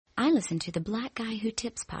I listen to the Black Guy Who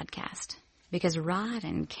Tips podcast because Rod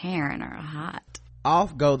and Karen are hot.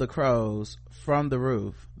 Off go the crows from the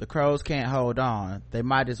roof. The crows can't hold on. They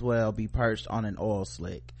might as well be perched on an oil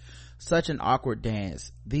slick. Such an awkward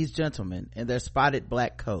dance. These gentlemen in their spotted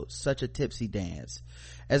black coats, such a tipsy dance.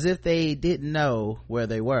 As if they didn't know where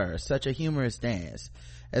they were. Such a humorous dance.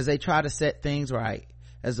 As they try to set things right,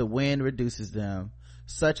 as the wind reduces them.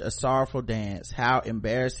 Such a sorrowful dance. How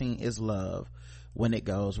embarrassing is love when it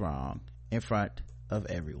goes wrong in front of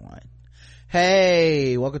everyone.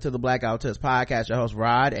 Hey, welcome to the Black Guy Who Tips podcast. Your host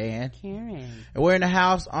Rod and Karen. And we're in the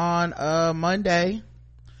house on Monday,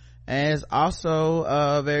 and it's also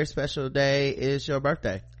a very special day. It's your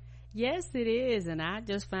birthday. Yes, it is, and I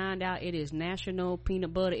just found out it is National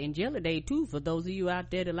Peanut Butter and Jelly Day too. For those of you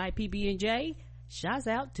out there that like PB&J, shouts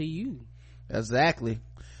out to you. Exactly.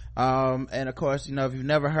 And of course, you know, if you've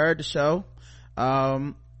never heard the show,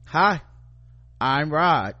 hi, I'm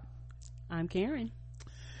Rod. I'm Karen.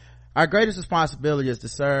 Our greatest responsibility is to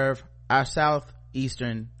serve our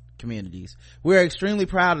southeastern communities. We're extremely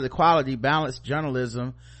proud of the quality, balanced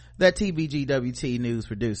journalism that TBGWT News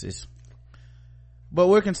produces. But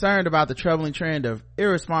we're concerned about the troubling trend of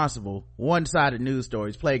irresponsible, one-sided news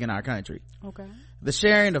stories plaguing our country. Okay. The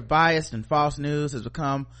sharing of biased and false news has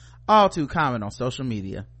become all too common on social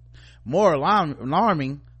media. More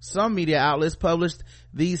alarming, some media outlets published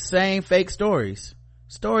these same fake stories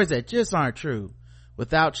that just aren't true,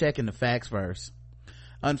 without checking the facts first.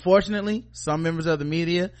 Unfortunately, some members of the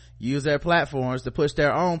media use their platforms to push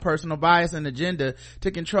their own personal bias and agenda to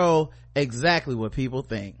control exactly what people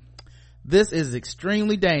think. This is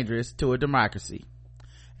extremely dangerous to a democracy.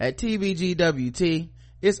 At TBGWT,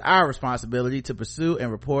 it's our responsibility to pursue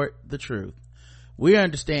and report the truth. We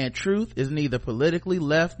understand truth is neither politically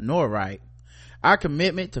left nor right. Our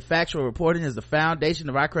commitment to factual reporting is the foundation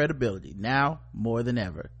of our credibility, now more than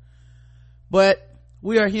ever. But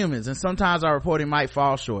we are humans, and sometimes our reporting might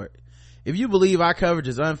fall short. If you believe our coverage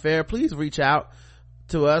is unfair, please reach out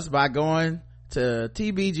to us by going to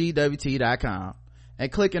tbgwt.com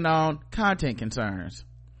and clicking on content concerns.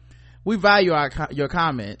 We value your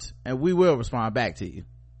comments, and we will respond back to you.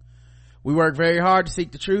 We work very hard to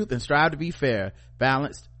seek the truth and strive to be fair,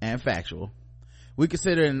 balanced, and factual. We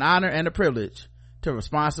consider it an honor and a privilege to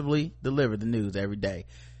responsibly deliver the news every day.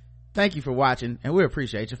 Thank you for watching, and we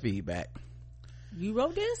appreciate your feedback. You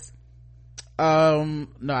wrote this? No,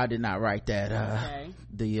 I did not write that. Okay.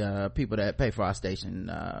 The people that pay for our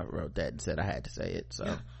station wrote that and said I had to say it,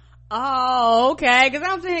 so. Oh, okay, because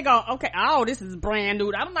I'm sitting here going, okay, oh, this is brand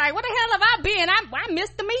new. I'm like, what the hell have I been? I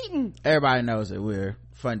missed the meeting. Everybody knows that we're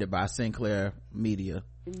funded by Sinclair Media.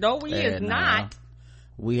 No, we is not.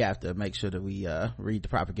 We have to make sure that we read the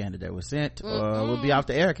propaganda that was sent, or we'll be off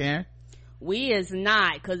the air, Karen. We is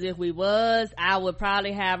not, because if we was, I would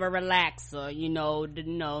probably have a relaxer. You know,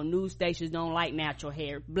 news stations don't like natural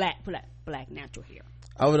hair, black natural hair.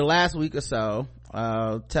 Over the last week or so,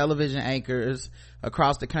 television anchors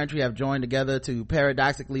across the country have joined together to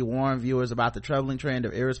paradoxically warn viewers about the troubling trend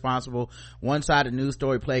of irresponsible, one-sided news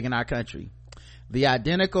story plaguing our country. The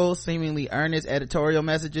identical, seemingly earnest editorial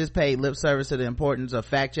messages paid lip service to the importance of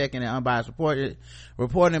fact-checking and unbiased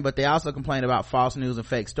reporting, but they also complain about false news and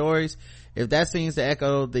fake stories. If that seems to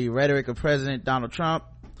echo the rhetoric of President Donald Trump,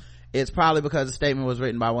 it's probably because the statement was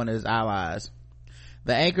written by one of his allies.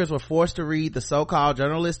 The anchors were forced to read the so-called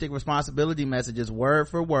journalistic responsibility messages word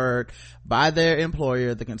for word by their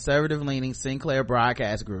employer, the conservative-leaning Sinclair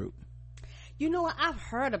Broadcast Group. You know what? I've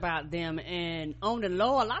heard about them, and on the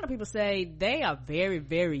low, a lot of people say they are very,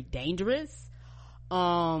 very dangerous.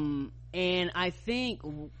 And I think,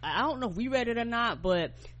 I don't know if we read it or not,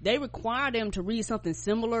 but they require them to read something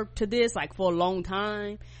similar to this, like for a long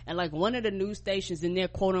time. And like one of the news stations in their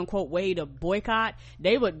quote unquote way to boycott,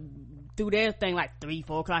 they would do their thing like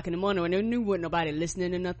 3-4 o'clock in the morning, and they knew wasn't nobody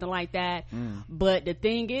listening or nothing like that. But the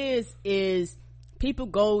thing is people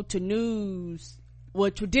go to news. Well,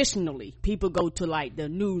 traditionally, people go to like the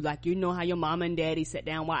news, like, you know how your mama and daddy sat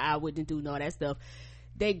down while I wouldn't do all that stuff.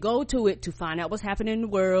 They go to it to find out what's happening in the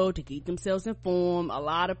world, to keep themselves informed. A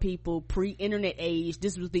lot of people pre-internet age,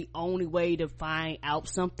 this was the only way to find out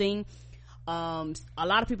something. A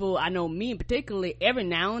lot of people, I know me in particular, every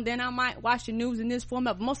now and then I might watch the news in this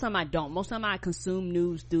format, but most of the time I don't. Most of the time I consume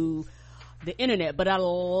news through the internet, but a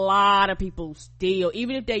lot of people still,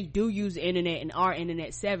 even if they do use the internet and are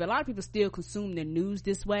internet savvy, a lot of people still consume the news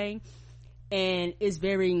this way. And it's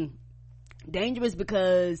very dangerous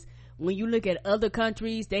because when you look at other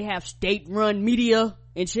countries, they have state-run media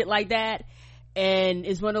and shit like that, and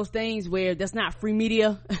it's one of those things where that's not free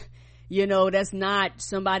media. You know, that's not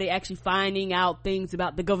somebody actually finding out things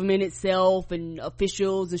about the government itself and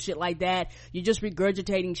officials and shit like that. You're just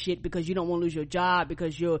regurgitating shit because you don't want to lose your job,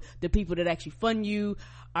 because the people that actually fund you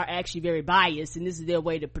are actually very biased, and this is their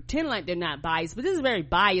way to pretend like they're not biased, but this is very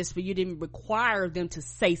biased for you to require them to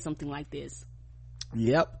say something like this.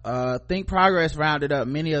 Yep. Think Progress rounded up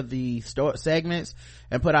many of the segments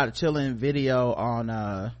and put out a chilling video on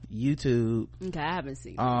YouTube. Okay, I haven't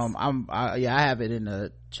seen this. I have it in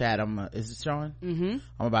the chat. Is it showing?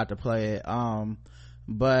 I'm about to play it.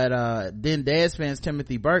 But then Deadspin's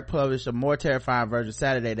Timothy Burke published a more terrifying version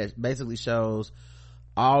Saturday that basically shows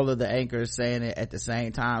all of the anchors saying it at the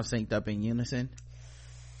same time, synced up in unison.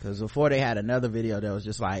 Because before they had another video that was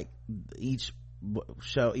just like each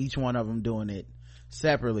one of them doing it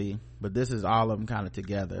separately, but this is all of them kind of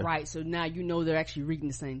together. Right, so now you know they're actually reading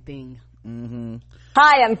the same thing.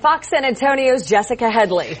 Hi, I'm Fox San Antonio's Jessica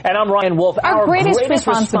Headley. And I'm Ryan Wolf. Our greatest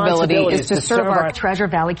responsibility is to serve our Treasure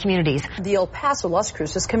Valley communities, the El Paso, Las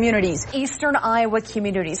Cruces communities, Eastern Iowa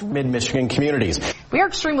communities, Mid-Michigan communities. We are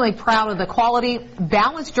extremely proud of the quality,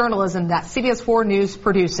 balanced journalism that CBS 4 News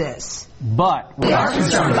produces. But we are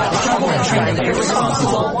concerned about the trouble and trend of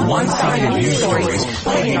irresponsible, one-sided news stories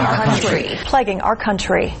plaguing our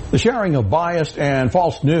country. The sharing of biased and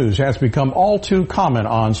false news has become all too common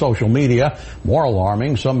on social media. More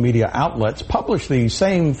alarming, some media outlets publish these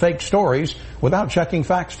same fake stories without checking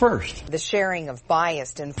facts first. The sharing of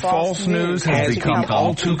biased and false news has become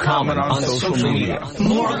all too common on social media.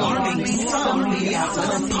 More alarming, some media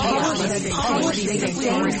outlets publish these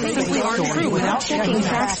stories are true without checking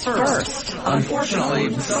facts first.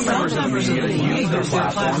 Unfortunately, some members of the media use their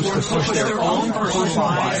platforms to push their own personal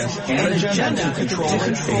bias and agenda to control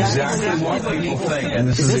exactly what people think. And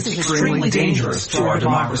this is extremely dangerous to our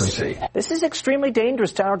democracy. this is extremely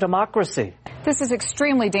dangerous to our democracy. This is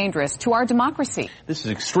extremely dangerous to our democracy. This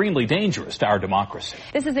is extremely dangerous to our democracy.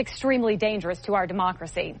 This is extremely dangerous to our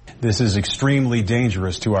democracy. This is extremely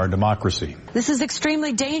dangerous to our democracy. This is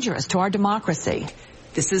extremely dangerous to our democracy.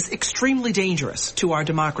 This is extremely dangerous to our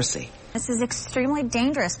democracy. This is extremely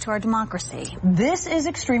dangerous to our democracy. This is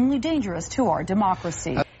extremely dangerous to our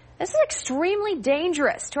democracy. This is extremely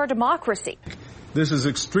dangerous to our democracy. This is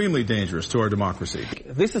extremely dangerous to our democracy.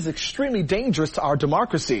 This is extremely dangerous to our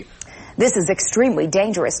democracy. This is extremely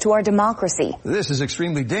dangerous to our democracy. This is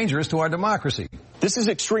extremely dangerous to our democracy. This is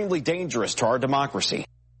extremely dangerous to our democracy.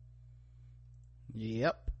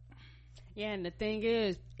 Yep. Yeah, and the thing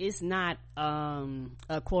is, it's not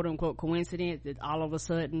a quote-unquote coincidence that all of a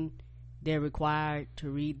sudden they're required to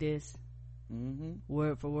read this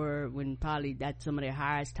word for word, when probably that's some of their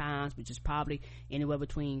highest times, which is probably anywhere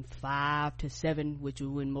between 5 to 7, which is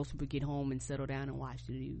when most people get home and settle down and watch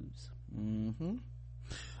the news.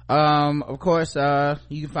 Of course,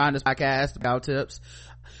 you can find this podcast, Blackout Tips,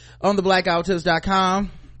 on the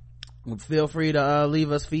blackouttips.com. Feel free to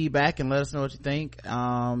leave us feedback and let us know what you think.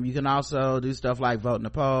 You can also do stuff like vote in the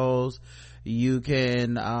polls. You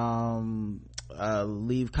can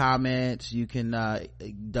leave comments. You can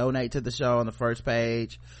donate to the show on the first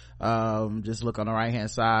page. Just look on the right hand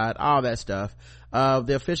side, all that stuff.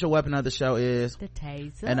 The official weapon of the show is the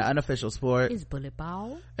taser, and the unofficial sport is bullet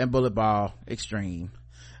ball and bullet ball extreme.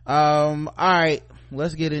 All right,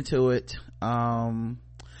 let's get into it. I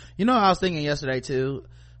was thinking yesterday too,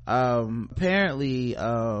 apparently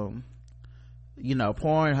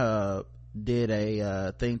Pornhub did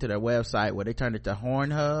a thing to their website where they turned it to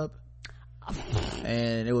Hornhub,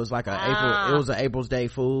 and it was like an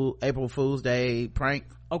April Fool's Day prank.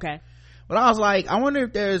 Okay, but I was like, I wonder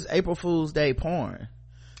if there's April Fool's Day porn,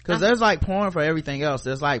 because there's like porn for everything else.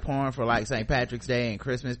 There's like porn for like St. Patrick's Day and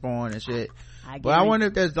Christmas porn and shit. But I wonder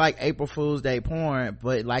if there's like April Fool's Day porn,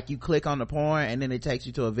 but like you click on the porn and then it takes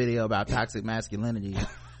you to a video about toxic masculinity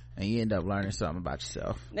and you end up learning something about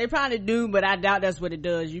yourself. They probably do, but I doubt that's what it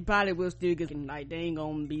does. You probably will still get like, they ain't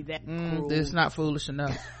gonna be that cruel. It's not foolish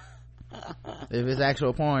enough. If it's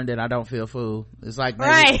actual porn, then I don't feel fooled. It's like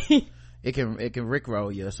maybe right. it can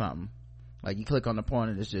rickroll you or something. Like you click on the porn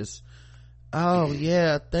and it's just, oh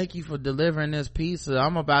yeah, thank you for delivering this pizza,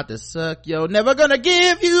 I'm about to suck yo, never gonna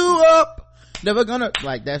give you up, never gonna,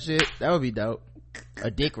 like that shit. That would be dope.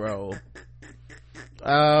 A dick roll.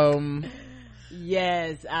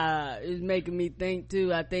 Yes, it's making me think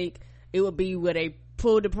too. I think it would be where they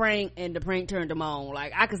pulled the prank and the prank turned them on.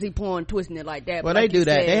 Like I could see porn twisting it like that. Well, they like do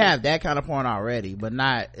that. They have that kind of porn already, but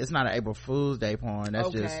it's not an April Fool's Day porn. That's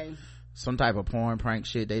just some type of porn prank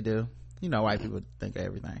shit they do. White people think of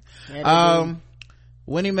everything.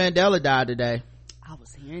 Winnie Mandela died today. I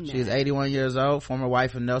was hearing that. She's 81 years old, former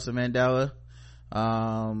wife of Nelson Mandela.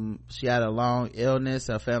 She had a long illness,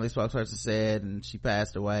 her family spokesperson said, and she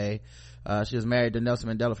passed away. She was married to Nelson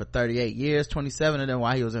Mandela for 38 years, 27 of them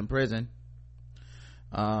while he was in prison.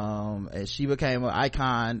 And she became an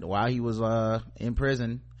icon while he was in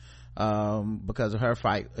prison because of her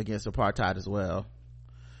fight against apartheid as well.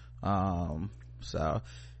 So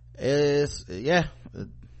it's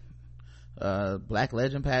black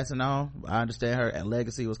legend passing on. I understand her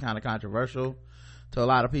legacy was kind of controversial to a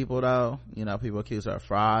lot of people, though. People accuse her of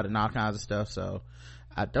fraud and all kinds of stuff, so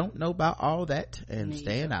I don't know about all that and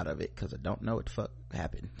staying out of it because I don't know what the fuck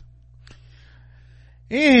happened.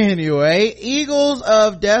 Anyway, Eagles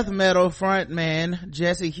of death metal frontman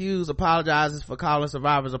Jesse Hughes apologizes for calling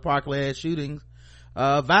survivors of Parkland shootings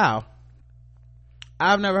vile.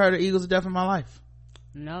 I've never heard of Eagles of Death in my life.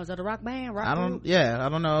 No, is that a rock band? I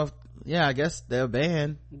don't know if, I guess they're a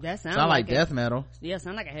band. That sound like death metal. Yeah,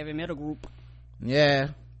 sound like a heavy metal group. Yeah.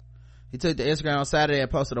 He took to Instagram on Saturday and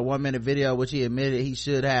posted a 1-minute video, which he admitted he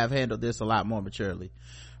should have handled this a lot more maturely.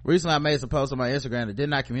 Recently, I made some posts on my Instagram that did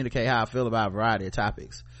not communicate how I feel about a variety of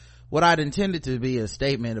topics. What I'd intended to be a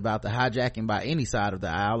statement about the hijacking by any side of the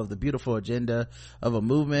aisle of the beautiful agenda of a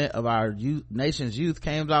movement of our nation's youth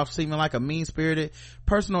came off seeming like a mean-spirited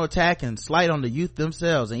personal attack and slight on the youth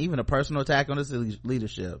themselves, and even a personal attack on its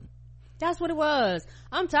leadership. That's what it was.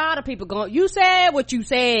 I'm tired of people going, you said what you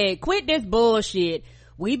said, quit this bullshit.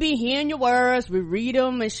 We be hearing your words, we read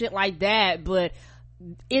them and shit like that, but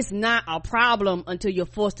it's not a problem until you're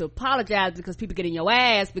forced to apologize because people get in your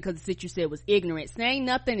ass because the shit you said was ignorant. Saying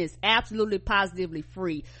nothing is absolutely positively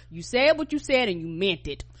free. You said what you said and you meant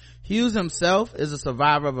it. Hughes himself is a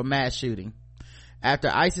survivor of a mass shooting. After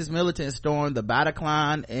ISIS militants stormed the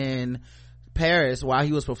Bataclan in Paris while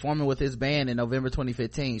he was performing with his band in November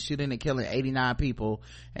 2015, shooting and killing 89 people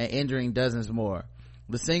and injuring dozens more.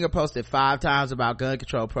 The singer posted 5 times about gun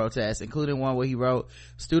control protests, including one where he wrote,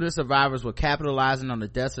 student survivors were capitalizing on the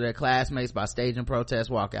deaths of their classmates by staging protest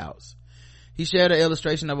walkouts. He shared an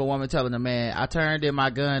illustration of a woman telling a man, I turned in my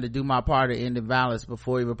gun to do my part in ending violence,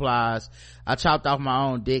 before he replies, I chopped off my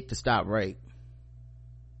own dick to stop rape.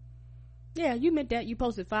 Yeah, you meant that. You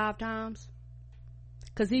posted 5 times.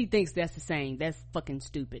 Cause he thinks that's the same. That's fucking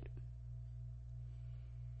stupid.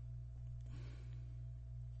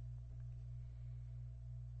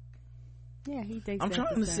 Yeah, he thinks I'm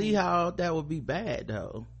trying to see how that would be bad,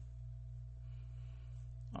 though.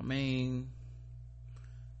 I mean,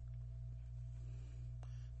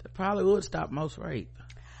 that probably would stop most rape.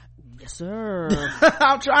 Yes, sir.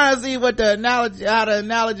 I'm trying to see what how the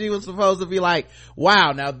analogy was supposed to be like.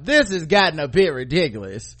 Wow, now this has gotten a bit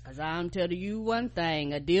ridiculous. Cause I'm telling you one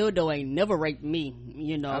thing, a dildo ain't never raped me,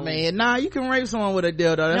 I mean, you can rape someone with a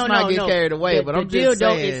dildo. Let's not get carried away, but I'm just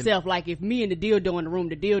saying. The dildo itself, like if me and the dildo in the room,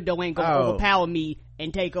 the dildo ain't gonna overpower me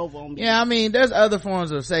and take over on me. Yeah, I mean, there's other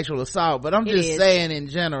forms of sexual assault, but I'm just saying in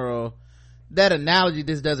general, that analogy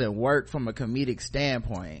just doesn't work from a comedic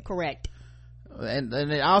standpoint. Correct. And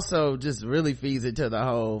it also just really feeds into the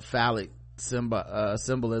whole phallic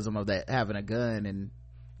symbolism of that, having a gun and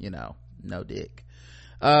no dick.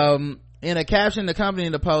 In a caption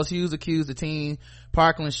accompanying the post, Hughes accused the teen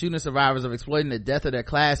Parkland shooting survivors of exploiting the death of their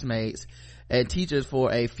classmates and teachers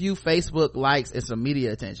for a few Facebook likes and some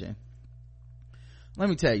media attention. Let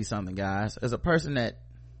me tell you something, guys. As a person that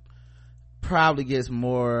probably gets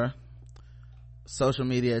more social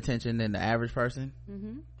media attention than the average person,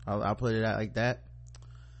 I'll put it out like that.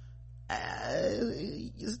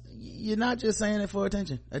 You're not just saying it for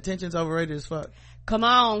attention. Attention's overrated as fuck. Come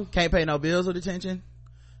on. Can't pay no bills with attention.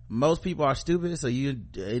 Most people are stupid, so you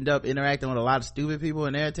end up interacting with a lot of stupid people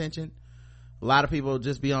in their attention. A lot of people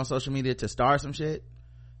just be on social media to start some shit.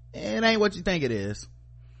 It ain't what you think it is.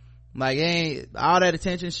 Like, it ain't all that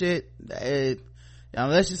attention shit.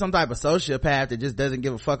 Unless you're some type of sociopath that just doesn't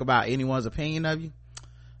give a fuck about anyone's opinion of you,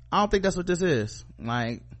 I don't think that's what this is.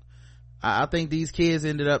 Like, I think these kids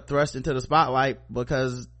ended up thrust into the spotlight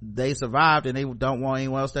because they survived and they don't want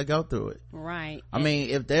anyone else to go through it. Right. I mean,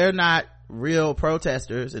 if they're not real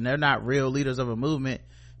protesters and they're not real leaders of a movement,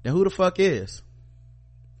 then who the fuck is?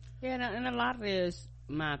 Yeah, and a lot of it is,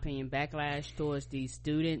 in my opinion, backlash towards these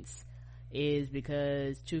students is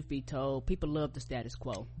because, truth be told, people love the status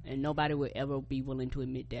quo, and nobody will ever be willing to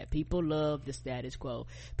admit that. People love the status quo.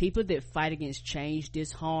 People that fight against change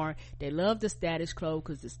this hard, they love the status quo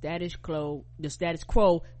because the status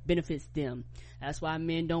quo benefits them. That's why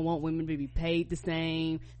men don't want women to be paid the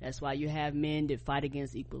same. That's why you have men that fight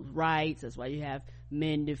against equal rights. That's why you have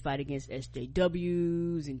men that fight against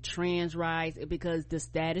SJWs and trans rights, because the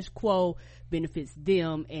status quo benefits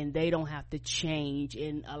them and they don't have to change.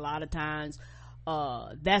 And a lot of times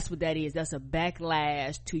that's what that is. That's a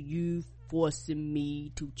backlash to you forcing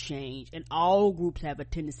me to change. And all groups have a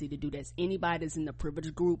tendency to do this. Anybody that's in the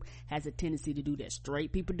privileged group has a tendency to do that.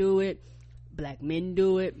 Straight people do it, black men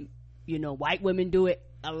do it, white women do it.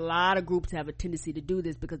 A lot of groups have a tendency to do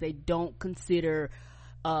this because they don't consider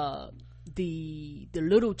the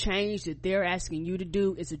little change that they're asking you to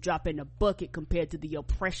do is a drop in the bucket compared to the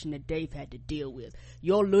oppression that they've had to deal with.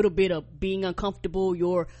 Your little bit of being uncomfortable,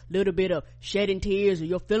 your little bit of shedding tears, or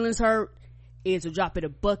your feelings hurt is a drop in the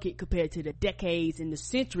bucket compared to the decades and the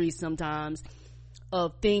centuries sometimes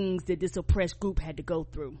of things that this oppressed group had to go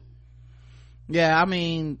through. Yeah, I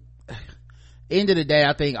mean, end of the day,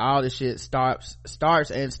 I think all this shit starts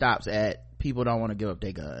and stops at people don't want to give up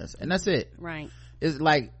their guns, and that's it. Right. It's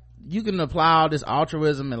like, you can apply all this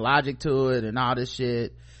altruism and logic to it and all this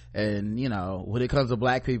shit, and when it comes to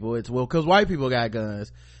black people, it's because white people got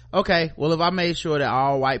guns. Okay, well, if I made sure that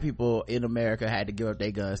all white people in America had to give up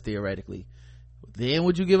their guns theoretically, then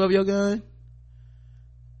would you give up your gun?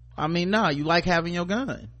 I mean, no, you like having your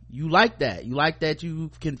gun. You like that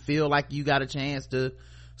you can feel like you got a chance to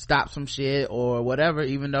stop some shit or whatever,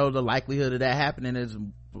 even though the likelihood of that happening is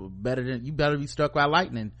better than, you better be struck by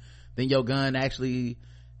lightning than your gun actually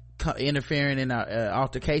interfering in an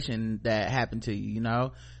altercation that happened to you,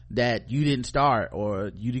 that you didn't start,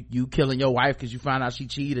 or you killing your wife because you found out she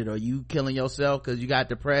cheated, or you killing yourself because you got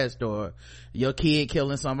depressed, or your kid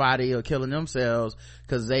killing somebody or killing themselves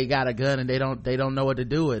because they got a gun and they don't know what to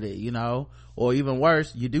do with it, or even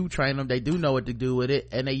worse, you do train them, they do know what to do with it,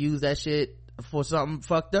 and they use that shit for something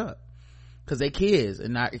fucked up because they kids,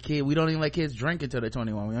 and not a kid. We don't even let kids drink until they're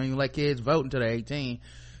 21. We don't even let kids vote until they're 18.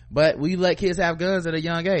 But we let kids have guns at a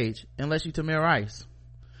young age, unless you Tamir Rice.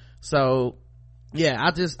 So, yeah,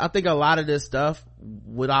 I think a lot of this stuff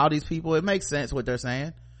with all these people, it makes sense what they're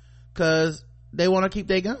saying, cause they want to keep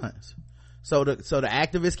their guns. So the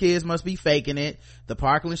activist kids must be faking it. The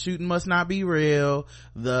Parkland shooting must not be real.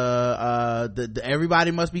 The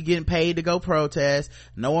everybody must be getting paid to go protest.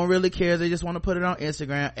 No one really cares. They just want to put it on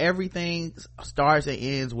Instagram. Everything starts and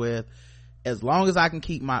ends with, as long as I can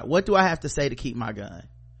keep what do I have to say to keep my gun?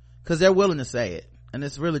 Cause they're willing to say it, and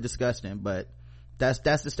it's really disgusting, but that's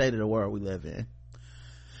the state of the world we live in.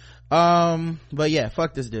 But yeah,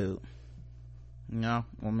 fuck this dude. I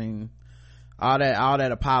mean, all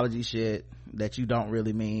that apology shit that you don't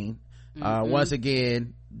really mean. Once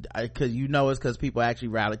again, cause it's cause people actually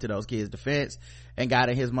rallied to those kids' defense and got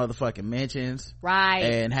in his motherfucking mentions, right,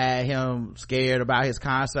 and had him scared about his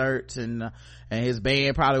concerts, and his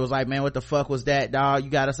band probably was like, man, what the fuck was that, dog? You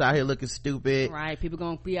got us out here looking stupid. Right, people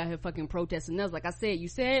gonna be out here fucking protesting us. Like I said, you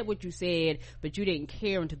said what you said, but you didn't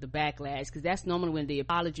care until the backlash, because that's normally when the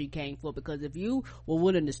apology came for, because if you were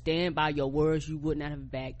willing to stand by your words, you would not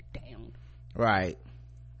have backed down. Right.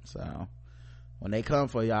 So when they come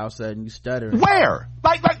for you, all of a sudden you stutter. Where?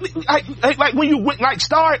 Like when you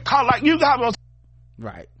start call, like you got those.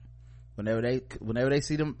 Right. Whenever they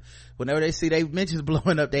see their mentions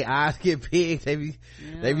blowing up, their eyes get big. They be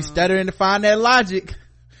stuttering to find that logic.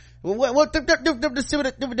 What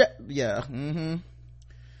yeah.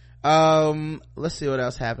 Let's see what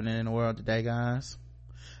else happening in the world today, guys.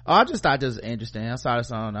 I just thought this was interesting. I saw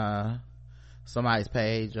this on somebody's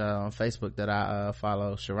page on Facebook that I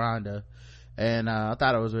follow, Sharonda, and I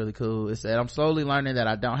thought it was really cool. It said, I'm slowly learning that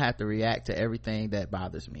I don't have to react to everything that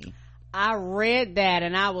bothers me. I read that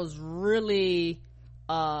and I was really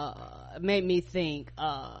made me think.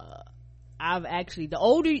 I've actually, the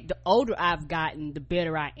older I've gotten, the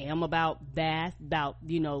better I am about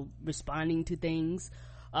responding to things,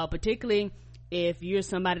 particularly if you're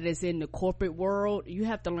somebody that's in the corporate world. You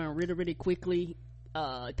have to learn really, really quickly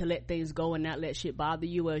to let things go and not let shit bother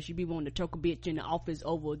you, else you be wanting to choke a bitch in the office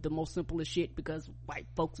over the most simplest shit because white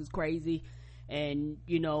folks is crazy, and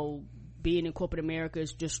being in corporate America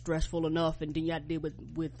is just stressful enough, and then you have to deal with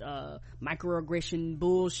microaggression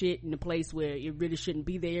bullshit in a place where it really shouldn't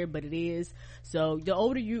be there, but it is. So the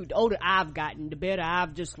older I've gotten, the better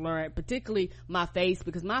I've just learned, particularly my face,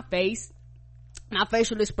 because my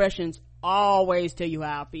facial expressions always tell you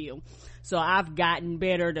how I feel. So I've gotten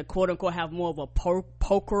better to quote unquote have more of a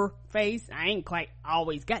poker face. I ain't quite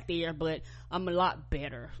always got there, but I'm a lot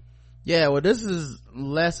better. Yeah, well, this is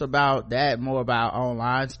less about that, more about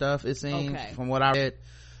online stuff, it seems, from what I read.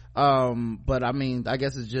 But I mean, I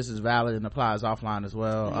guess it's just as valid and applies offline as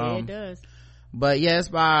well. Yeah, it does. But yeah, it's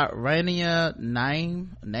by Rania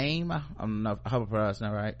Name. I don't know, I hope I pronounced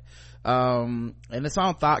that right. And it's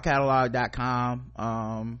on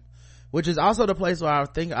thoughtcatalog.com, which is also the place where I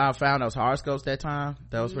think I found those horoscopes that time.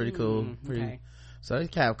 That was pretty cool. So they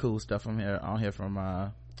have cool stuff on here from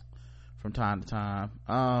time to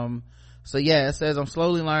time. So yeah, it says, I'm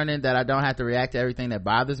slowly learning that I don't have to react to everything that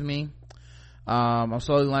bothers me. I'm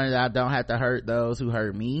slowly learning that I don't have to hurt those who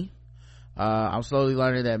hurt me. I'm slowly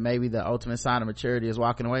learning that maybe the ultimate sign of maturity is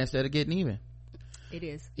walking away instead of getting even. It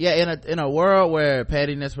is. Yeah, in a world where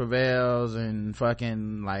pettiness prevails and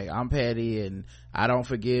fucking like I'm petty and I don't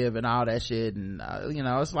forgive and all that shit, and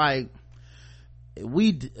it's like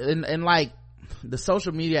and like the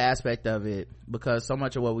social media aspect of it, because so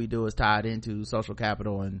much of what we do is tied into social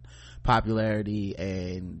capital and popularity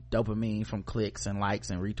and dopamine from clicks and likes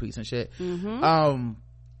and retweets and shit.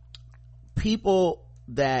 People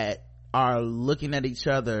that are looking at each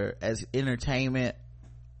other as entertainment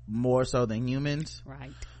more so than humans,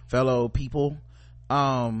 right, fellow people,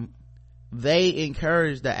 they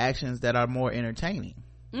encourage the actions that are more entertaining.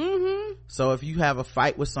 So if you have a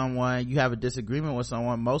fight with someone, you have a disagreement with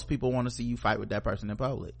someone, most people want to see you fight with that person in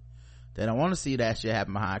public. They don't want to see that shit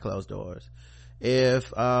happen behind closed doors.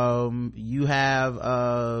 If you have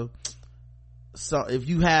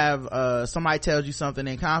somebody tells you something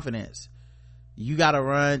in confidence, you gotta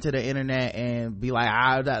run to the internet and be like,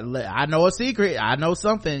 I know a secret, I know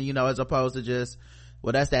something, as opposed to just,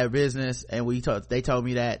 well, that's that business, and they told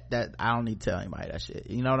me that I don't need to tell anybody that shit.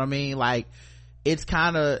 You know what I mean? Like, it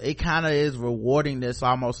kind of is rewarding this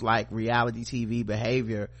almost like reality TV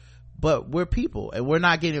behavior, but we're people and we're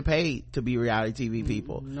not getting paid to be reality TV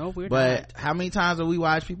people. No, we're not. But how many times have we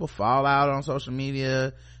watched people fall out on social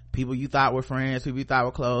media, people you thought were friends, people you thought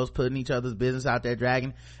were close, putting each other's business out there,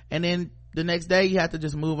 dragging, and then the next day you have to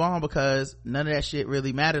just move on because none of that shit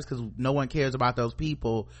really matters, because no one cares about those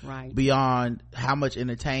people, right, beyond how much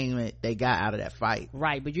entertainment they got out of that fight.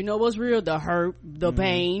 Right. But you know what's real? The hurt, the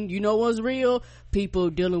pain. You know what's real? People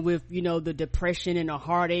dealing with, the depression and the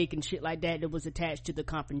heartache and shit like that was attached to the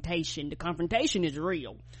confrontation. The confrontation is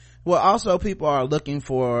real. Well, also people are looking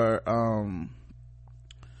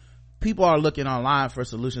online for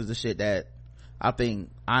solutions to shit that I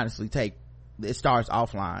think honestly it starts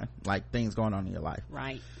offline, like things going on in your life.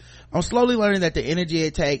 Right. I'm slowly learning that the energy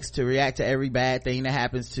it takes to react to every bad thing that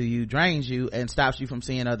happens to you drains you and stops you from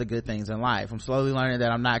seeing other good things in life. I'm slowly learning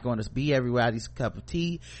that I'm not going to be everybody's cup of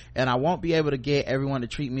tea, and I won't be able to get everyone to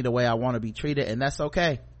treat me the way I want to be treated, and that's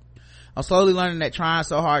okay. I'm slowly learning that trying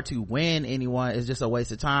so hard to win anyone is just a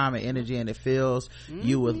waste of time and energy, and it fills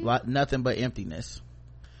you with nothing but emptiness.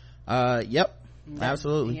 Yep.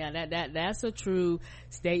 Absolutely. Yeah, that's a true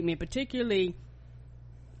statement, particularly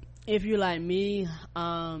if you're like me.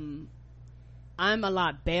 I'm a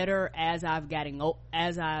lot better as I've gotten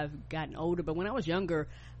older, but when I was younger,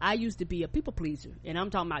 I used to be a people pleaser, and I'm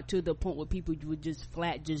talking about to the point where people would just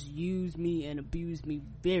use me and abuse me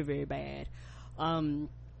very, very bad.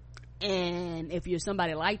 And if you're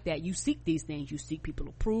somebody like that, you seek these things. You seek people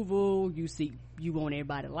approval. You want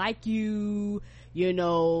everybody to like you.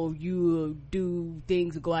 You do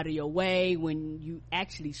things to go out of your way when you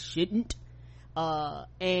actually shouldn't. And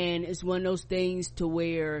it's one of those things to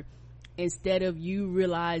where instead of you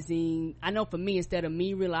realizing, I know for me, instead of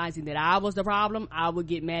me realizing that I was the problem, I would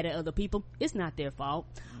get mad at other people. It's not their fault.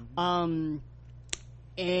 And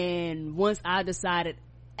once I decided,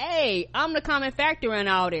 hey, I'm the common factor in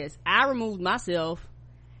all this, I removed myself,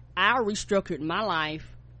 I restructured my life,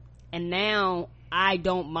 and now I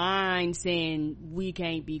don't mind saying we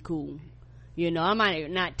can't be cool. I might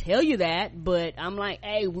not tell you that, but I'm like,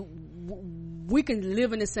 hey, we can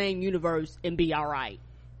live in the same universe and be all right.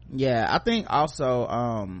 Yeah, I think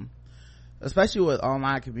also, especially with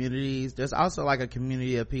online communities, there's also like a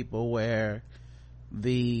community of people where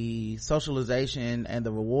the socialization and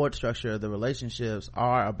the reward structure of the relationships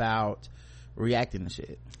are about reacting to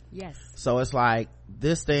shit. Yes. So it's like,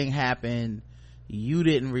 this thing happened, you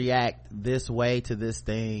didn't react this way to this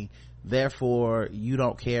thing, therefore you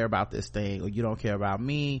don't care about this thing, or you don't care about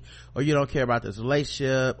me, or you don't care about this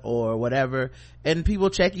relationship, or whatever. And people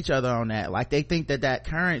check each other on that, like they think that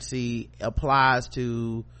currency applies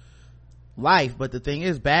to life, but the thing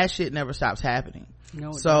is, bad shit never stops happening.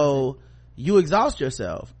 No, so you exhaust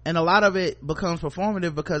yourself, and a lot of it becomes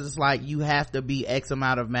performative, because it's like you have to be X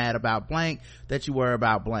amount of mad about blank that you were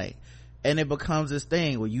about blank, and it becomes this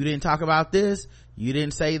thing where you didn't talk about this, you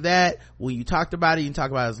didn't say that, when you talked about it, you didn't talk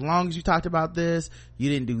about it as long as you talked about this, you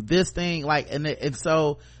didn't do this thing, like, and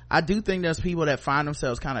so I do think there's people that find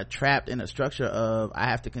themselves kind of trapped in a structure of, I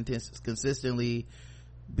have to consistently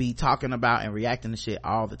be talking about and reacting to shit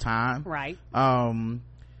all the time, right?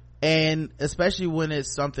 And especially when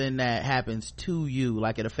it's something that happens to you,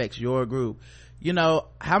 like it affects your group.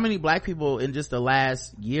 How many black people in just the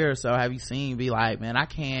last year or so have you seen be like, man, I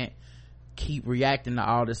can't keep reacting to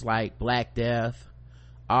all this like Black Death,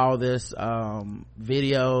 all this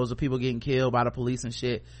videos of people getting killed by the police and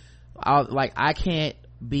shit, I can't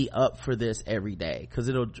be up for this every day, because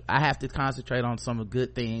I have to concentrate on some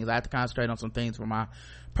good things. I have to concentrate on some things for my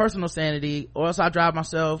personal sanity, or else I drive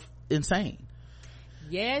myself insane.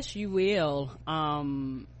 Yes, you will.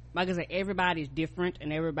 Like I said, everybody's different,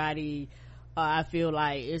 and everybody, I feel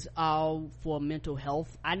like it's all for mental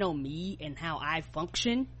health. I know me and how I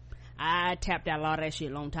function. I tapped out a lot of that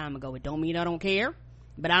shit a long time ago. It don't mean I don't care,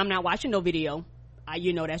 but I'm not watching no video.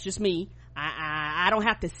 That's just me. I don't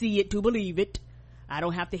have to see it to believe it. I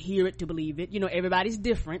don't have to hear it to believe it. Everybody's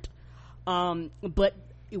different. But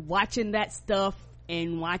watching that stuff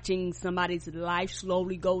and watching somebody's life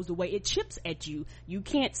slowly goes away, it chips at you. You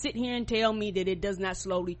can't sit here and tell me that it does not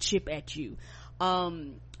slowly chip at you,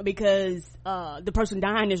 because the person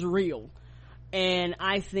dying is real. And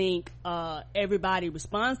I think everybody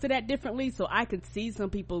responds to that differently. So I could see some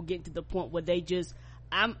people get to the point where they just,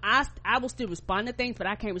 I will still respond to things, but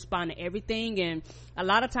I can't respond to everything. And a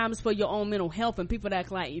lot of times for your own mental health, and people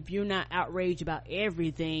act like if you're not outraged about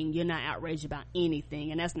everything, you're not outraged about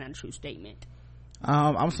anything, and that's not a true statement.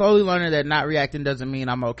 I'm slowly learning that not reacting doesn't mean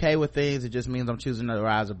I'm okay with things. It just means I'm choosing to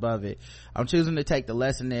rise above it. I'm choosing to take the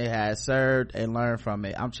lesson it has served and learn from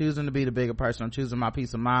it. I'm choosing to be the bigger person. I'm choosing my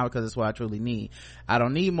peace of mind because it's what I truly need. I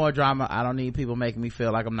don't need more drama. I don't need people making me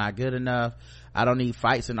feel like I'm not good enough. I don't need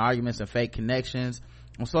fights and arguments and fake connections.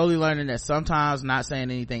 I'm slowly learning that sometimes not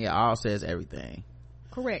saying anything at all says everything.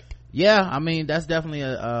 Correct. Yeah, I mean, that's definitely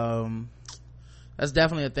a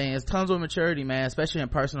thing. It's tons of maturity, man, especially in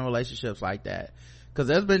personal relationships like that. Because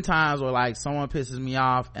there's been times where like someone pisses me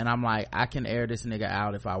off and I'm like, I can air this nigga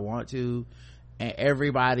out if I want to, and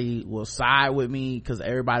everybody will side with me because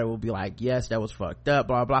everybody will be like, yes, that was fucked up,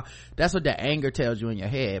 blah blah. That's what the anger tells you in your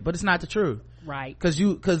head, but it's not the truth. Right. Because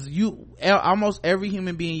you almost every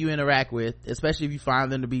human being you interact with, especially if you find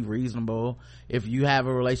them to be reasonable, if you have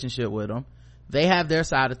a relationship with them, they have their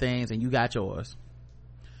side of things and you got yours.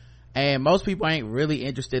 And most people ain't really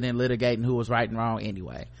interested in litigating who was right and wrong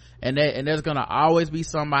anyway. And there's gonna always be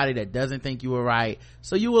somebody that doesn't think you were right.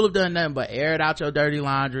 So you will have done nothing but air it out your dirty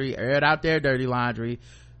laundry, air it out their dirty laundry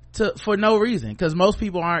for no reason. Cause most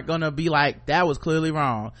people aren't gonna be like, that was clearly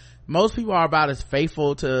wrong. Most people are about as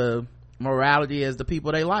faithful to morality as the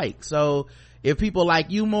people they like. So if people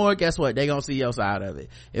like you more, guess what? They gonna see your side of it.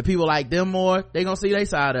 If people like them more, they gonna see their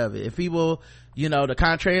side of it. If people, the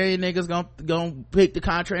contrarian niggas gonna pick the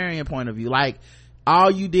contrarian point of view. Like,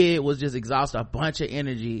 all you did was just exhaust a bunch of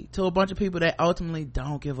energy to a bunch of people that ultimately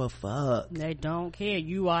don't give a fuck. They don't care.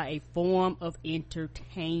 You are a form of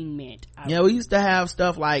entertainment. We used to have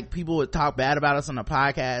stuff like people would talk bad about us on the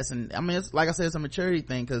podcast, and I mean, it's like I said, it's a maturity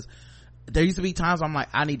thing, because there used to be times I'm like,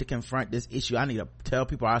 I need to confront this issue. I need to tell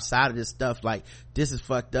people our side of this stuff. Like, this is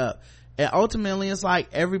fucked up. And ultimately, it's like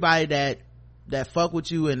everybody that fuck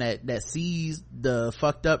with you and that sees the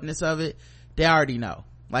fucked upness of it, they already know.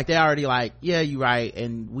 Like, they already like, yeah, you right,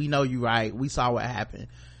 and we know you right, we saw what happened.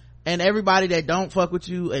 And everybody that don't fuck with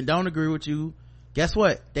you and don't agree with you, guess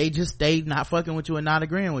what? They not fucking with you and not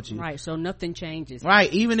agreeing with you. Right, so nothing changes.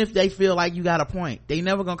 Right, even if they feel like you got a point, they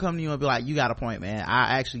never gonna come to you and be like, you got a point, man.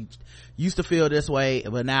 I actually used to feel this way,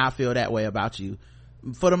 but now I feel that way about you.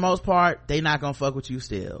 For the most part, they not gonna fuck with you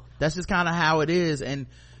still. That's just kind of how it is. And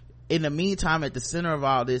in the meantime, at the center of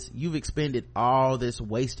all this, you've expended all this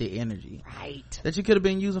wasted energy, right, that you could have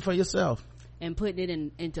been using for yourself and putting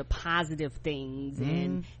it into positive things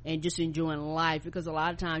and just enjoying life. Because a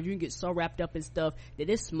lot of times you can get so wrapped up in stuff that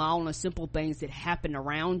it's small and simple things that happen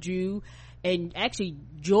around you, and actually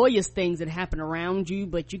joyous things that happen around you,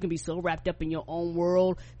 but you can be so wrapped up in your own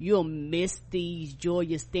world, you'll miss these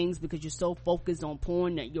joyous things because you're so focused on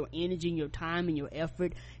pouring your energy and your time and your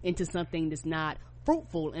effort into something that's not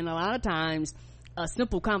fruitful. And a lot of times a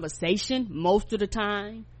simple conversation, most of the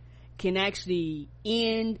time, can actually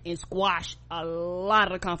end and squash a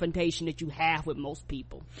lot of the confrontation that you have with most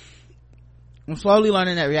people. I'm slowly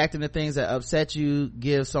learning that reacting to things that upset you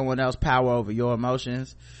gives someone else power over your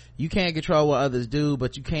emotions. You can't control what others do,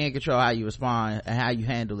 but you can control how you respond and how you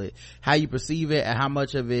handle it, how you perceive it, and how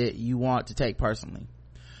much of it you want to take personally.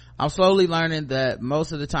 I'm slowly learning that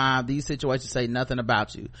most of the time these situations say nothing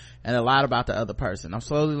about you and a lot about the other person. I'm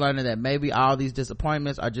slowly learning that maybe all these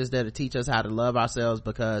disappointments are just there to teach us how to love ourselves,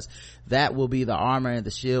 because that will be the armor and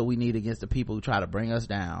the shield we need against the people who try to bring us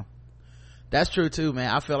down. That's true too,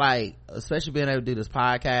 man. I feel like, especially being able to do this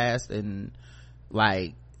podcast, and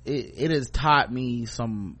like it has taught me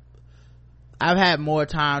I've had more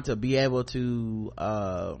time to be able to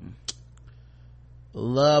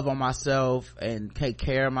love on myself and take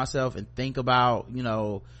care of myself and think about,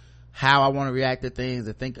 how I want to react to things,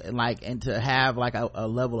 and think and to have like a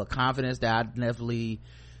level of confidence that I definitely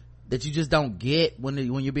that you just don't get when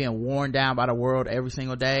you're being worn down by the world every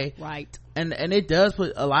single day. Right. And it does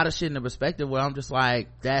put a lot of shit into perspective where I'm just like,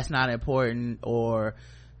 that's not important, or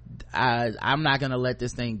I'm not gonna let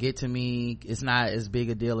this thing get to me. It's not as big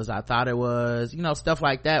a deal as I thought it was. Stuff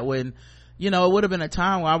like that, when it would have been a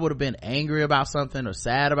time where I would have been angry about something, or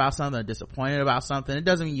sad about something, or disappointed about something. It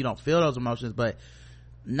doesn't mean you don't feel those emotions, but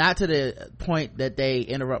not to the point that they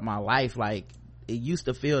interrupt my life. Like, it used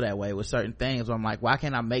to feel that way with certain things where I'm like, why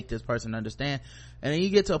can't I make this person understand? And then you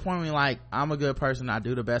get to a point where you're like, I'm a good person, I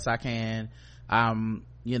do the best I can, I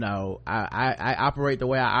operate the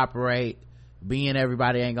way I operate. Me and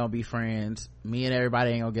everybody ain't gonna be friends, me and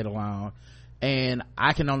everybody ain't gonna get along, and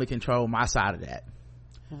I can only control my side of that.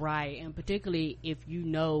 Right. And particularly if you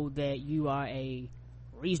know that you are a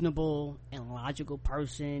reasonable and logical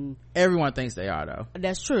person. Everyone thinks they are, though.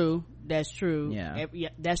 That's true. Yeah,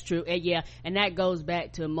 that's true. And that goes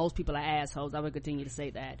back to most people are assholes. I would continue to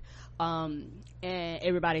say that. And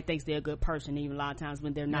everybody thinks they're a good person, even a lot of times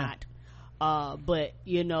when they're not. But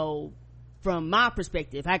from my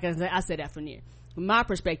perspective, I said that from there. From my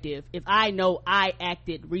perspective, if I know I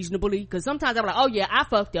acted reasonably, because sometimes I'm like, oh yeah, I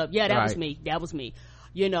fucked up, yeah, that was me,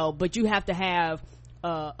 but you have to have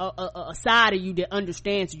a side of you that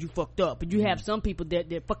understands that you fucked up. But you have some people that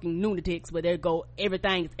they're fucking lunatics, where they go,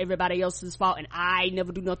 everything is everybody else's fault and I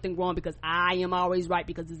never do nothing wrong because I am always right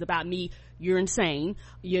because it's about me. You're insane.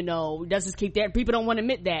 Let's just keep that. People don't want to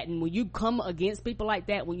admit that. And when you come against people like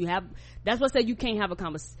that, that's what I say, you can't have a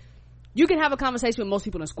conversation. You can have a conversation with most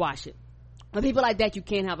people and squash it. But people like that you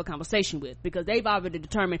can't have a conversation with, because they've already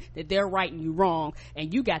determined that they're right and you're wrong,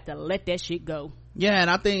 and you got to let that shit go. Yeah, and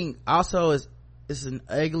I think also it's an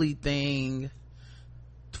ugly thing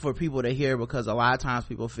for people to hear, because a lot of times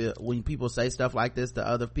people feel when people say stuff like this to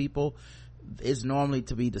other people, it's normally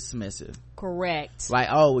to be dismissive. Correct. Like,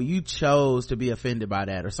 oh, well, you chose to be offended by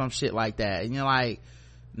that, or some shit like that. And you're like,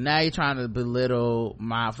 now you're trying to belittle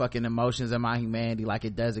my fucking emotions and my humanity like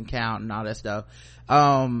it doesn't count and all that stuff.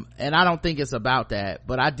 And I don't think it's about that,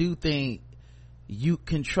 but I do think you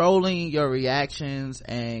controlling your reactions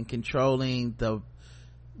and controlling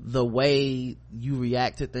the way you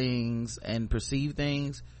react to things and perceive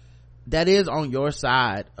things, that is on your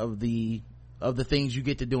side of the things you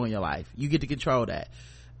get to do in your life. You get to control that.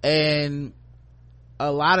 And a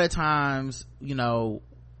lot of times,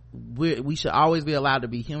 we should always be allowed to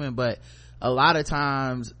be human, but a lot of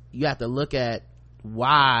times you have to look at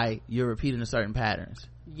why you're repeating the certain patterns.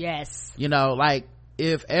 Yes. Like,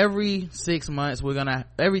 if every 6 months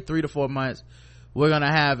every 3 to 4 months we're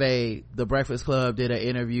gonna have The Breakfast Club did an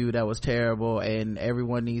interview that was terrible and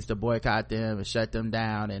everyone needs to boycott them and shut them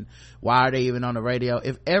down, and why are they even on the radio?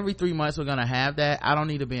 If every 3 months we're gonna have that, I don't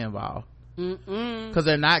need to be involved, because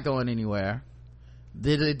they're not going anywhere.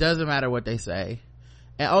 It doesn't matter what they say,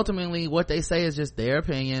 and ultimately what they say is just their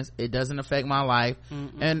opinions. It doesn't affect my life.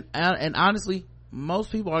 And honestly,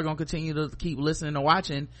 most people are gonna continue to keep listening or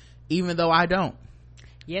watching even though I don't.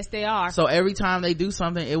 Yes, they are. So every time they do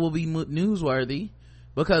something, it will be newsworthy,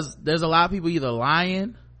 because there's a lot of people either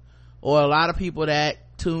lying, or a lot of people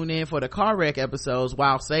that tune in for the car wreck episodes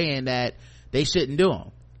while saying that they shouldn't do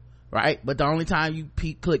them, right? But the only time you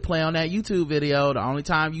click play on that YouTube video, the only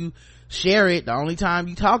time you share it, the only time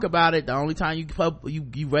you talk about it, the only time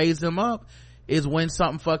you raise them up is when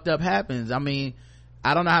something fucked up happens. I mean,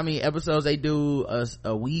 I don't know how many episodes they do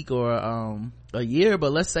a week or a year,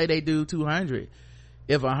 but let's say they do 200.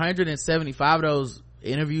 If 175 of those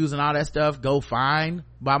interviews and all that stuff go fine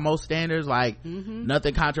by most standards, like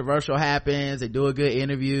nothing controversial happens, they do a good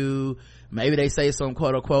interview, maybe they say some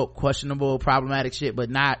quote unquote questionable problematic shit, but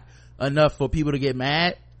not enough for people to get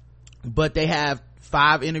mad, but they have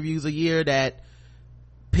 5 interviews a year that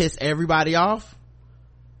piss everybody off,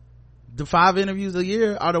 the 5 interviews a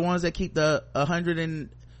year are the ones that keep the 100 and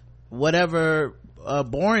whatever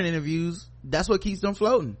boring interviews, that's what keeps them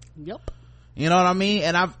floating. Yep. You know what I mean?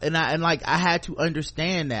 And I had to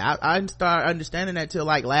understand that. I didn't start understanding that till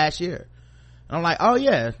like last year. And I'm like, oh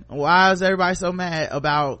yeah, why is everybody so mad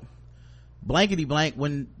about blankety blank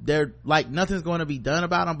when they're like nothing's going to be done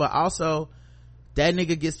about them? But also that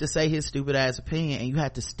nigga gets to say his stupid ass opinion, and you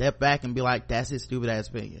have to step back and be like, that's his stupid ass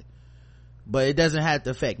opinion. But it doesn't have to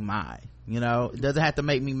affect mine. It doesn't have to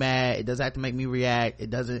make me mad. It doesn't have to make me react. It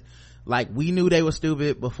doesn't, like, we knew they were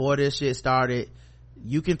stupid before this shit started.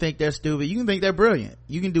 You can think they're stupid, you can think they're brilliant,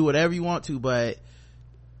 you can do whatever you want to, but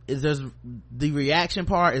the reaction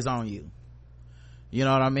part is on you. You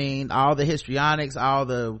know what I mean? All the histrionics, all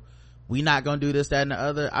the we not gonna do this, that, and the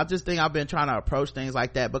other. I just think I've been trying to approach things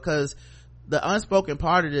like that, because the unspoken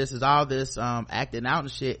part of this is all this acting out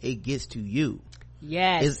and shit. It gets to you.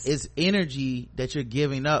 Yes. It's energy that you're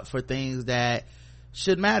giving up for things that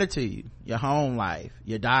should matter to you. Your home life,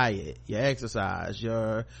 your diet, your exercise,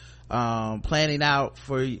 your planning out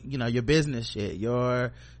for, you know, your business shit,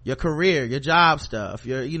 your career, your job stuff,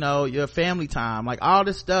 your family time, like all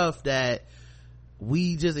this stuff that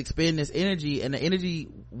we just expend this energy. And the energy,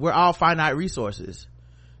 we're all finite resources.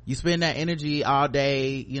 You spend that energy all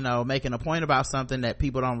day, you know, making a point about something that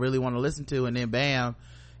people don't really want to listen to, and then bam,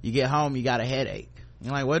 you get home, you got a headache.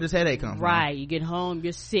 You're like, where does headache come from? Right. You get home,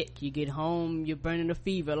 you're sick. You get home, you're burning a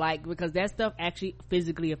fever. Like, because that stuff actually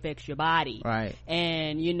physically affects your body. Right.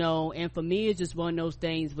 And, you know, and for me, it's just one of those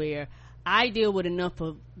things where I deal with enough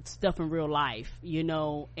of stuff in real life, you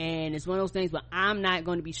know, and it's one of those things where I'm not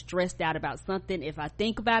going to be stressed out about something. If I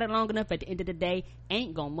think about it long enough, at the end of the day,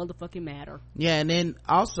 ain't gonna motherfucking matter. Yeah. And then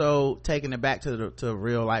also taking it back to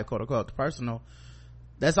real life, quote unquote, to personal,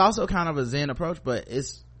 that's also kind of a Zen approach, but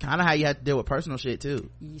it's kind of how you have to deal with personal shit too.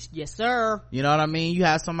 Yes, sir. You know what I mean? You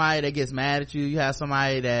have somebody that gets mad at you. You have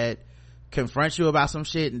somebody that confronts you about some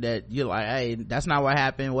shit, and that you're like, hey, that's not what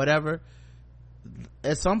happened, whatever.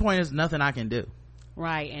 At some point, there's nothing I can do.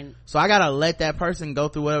 Right. And so I gotta let that person go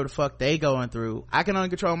through whatever the fuck they going through. I can only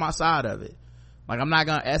control my side of it. Like, I'm not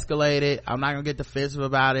gonna escalate it. I'm not gonna get defensive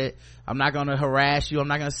about it. I'm not gonna harass you. I'm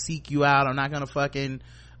not gonna seek you out. I'm not gonna fucking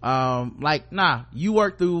nah, you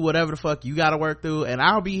work through whatever the fuck you gotta work through, and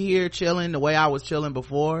I'll be here chilling the way I was chilling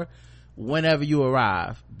before whenever you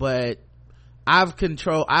arrive. But I've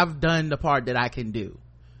done the part that I can do.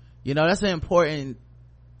 You know, that's an important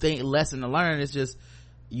lesson to learn. It's just,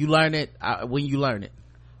 you learn it when you learn it.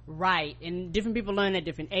 Right. And different people learn at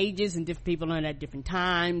different ages, and different people learn at different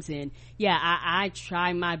times. And yeah, I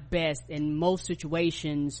try my best in most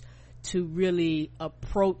situations to really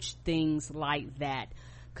approach things like that.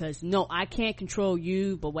 Because no, I can't control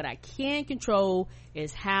you, but what I can control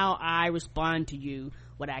is how I respond to you.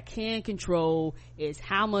 What I can control is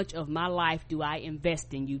how much of my life do I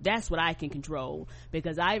invest in you. That's what I can control.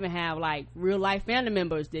 Because I even have like real life family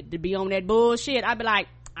members that be on that bullshit. I'd be like,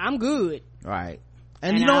 I'm good. Right.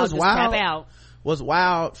 And you know what's wild? Out. What's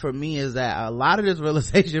wild for me is that a lot of this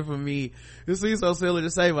realization for me, it seems so silly to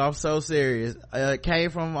say, but I'm so serious. It came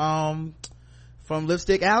from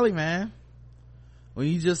Lipstick Alley, man. When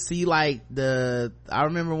you just see like I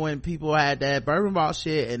remember when people had that Bourbon Ball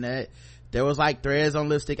shit, and that there was like threads on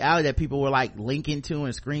Lipstick Alley that people were like linking to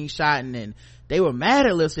and screenshotting, and they were mad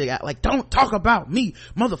at Lipstick Alley, like, don't talk about me,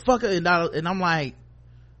 motherfucker. And I'm like,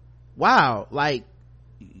 wow, like,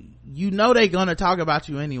 you know they gonna talk about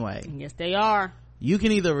you anyway. Yes, they are. You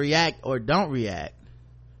can either react or don't react.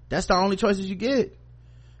 That's the only choices you get.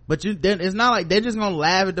 But then it's not like they're just gonna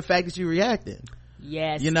laugh at the fact that you're reacting.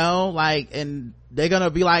 Yes. You know, like, and they're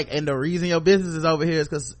gonna be like, and the reason your business is over here is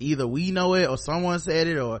because either we know it or someone said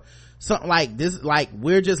it or something like this. Like,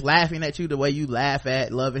 we're just laughing at you the way you laugh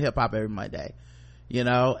at Love and Hip Hop every Monday, you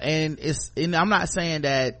know. And I'm not saying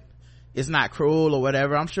that it's not cruel or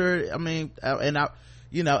whatever. I'm sure, I mean, and I,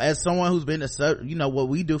 you know, as someone who's been you know, what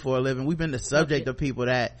we do for a living, we've been the subject of people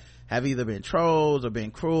that have either been trolls or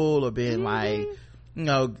been cruel or been like, you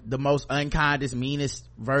know, the most unkindest, meanest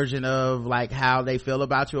version of like how they feel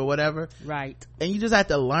about you or whatever. Right. And you just have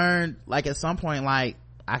to learn, like, at some point, like,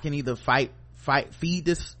 I can either feed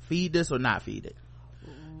this or not feed it,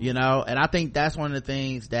 you know. And I think that's one of the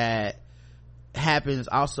things that happens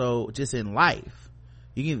also just in life.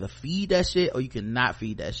 You can either feed that shit or you can not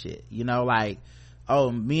feed that shit, you know. Like, oh,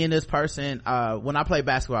 me and this person, when I play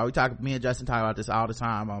basketball, me and Justin talk about this all the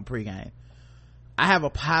time on pregame. I have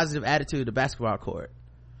a positive attitude to the basketball court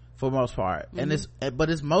for the most part. But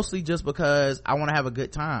it's mostly just because I want to have a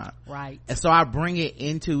good time. Right. And so I bring it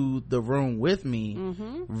into the room with me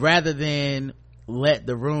rather than let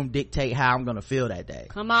the room dictate how I'm gonna feel that day.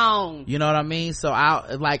 Come on. You know what I mean? So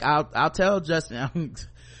I'll tell Justin,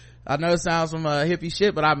 I know it sounds some hippie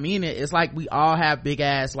shit, but I mean it. It's like we all have big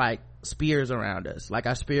ass like spears around us, like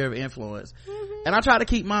our sphere of influence. And I try to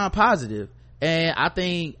keep mine positive. And I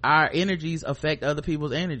think our energies affect other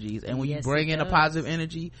people's energies. And when you bring in a positive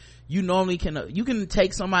energy, you normally you can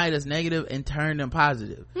take somebody that's negative and turn them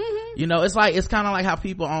positive. You know, it's kind of like how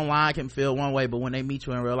people online can feel one way, but when they meet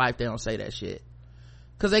you in real life, they don't say that shit.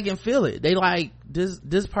 Cause they can feel it. They like,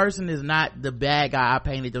 this person is not the bad guy I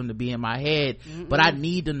painted them to be in my head, but I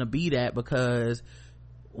need them to be that because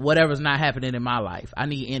whatever's not happening in my life. I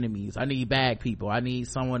need enemies. I need bad people. I need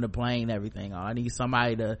someone to blame everything on. I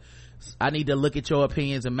need to look at your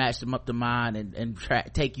opinions and match them up to mine and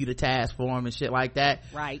take you to task for them and shit like that.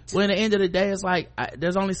 Right. When at the end of the day, it's like,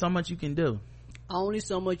 there's only so much you can do. Only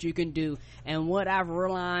so much you can do. And what I've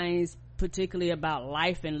realized, particularly about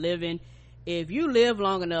life and living, if you live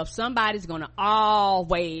long enough, somebody's gonna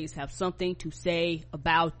always have something to say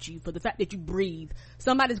about you. For the fact that you breathe,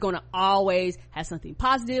 somebody's gonna always have something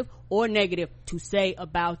positive or negative to say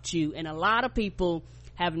about you. And a lot of people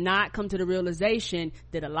have not come to the realization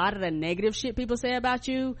that a lot of the negative shit people say about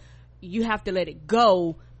you, you have to let it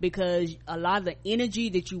go, because a lot of the energy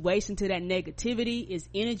that you waste into that negativity is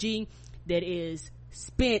energy that is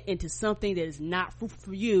spent into something that is not fruitful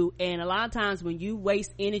for you. And a lot of times when you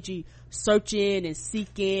waste energy searching and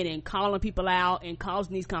seeking and calling people out and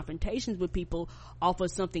causing these confrontations with people off of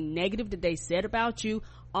something negative that they said about you,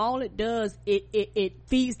 all it does, it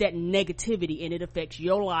feeds that negativity, and it affects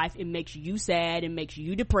your life. It makes you sad, it makes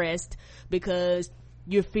you depressed, because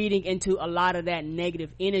you're feeding into a lot of that negative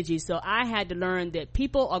energy. So I had to learn that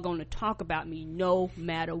people are going to talk about me no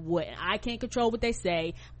matter what. And I can't control what they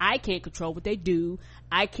say. I can't control what they do.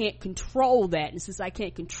 I can't control that. And since I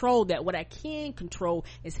can't control that, what I can control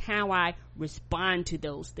is how I respond to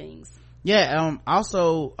those things. Yeah.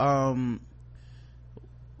 Also,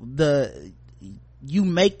 you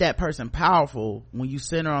make that person powerful when you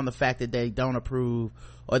center on the fact that they don't approve,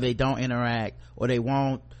 or they don't interact, or they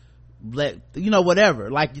won't whatever,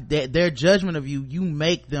 like their judgment of you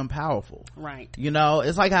make them powerful, right?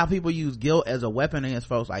 It's like how people use guilt as a weapon against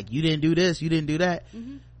folks, like, you didn't do this, you didn't do that.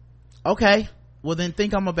 Okay, well then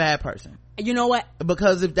think I'm a bad person. You know what?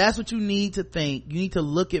 Because if that's what you need to think, you need to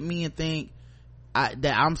look at me and think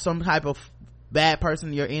that I'm some type of bad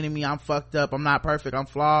person, your enemy, I'm fucked up, I'm not perfect, I'm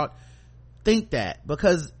flawed. Think that,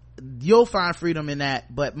 because you'll find freedom in that.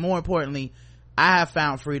 But more importantly, I have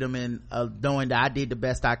found freedom in knowing that I did the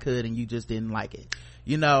best I could and you just didn't like it,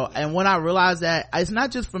 and when I realized that, it's not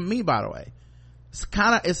just for me, by the way,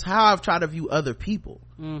 it's how I've tried to view other people.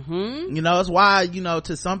 It's why,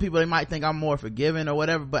 to some people they might think I'm more forgiving or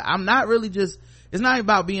whatever, but I'm not really. It's not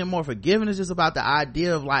about being more forgiving, it's just about the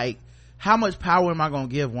idea of, like, how much power am I gonna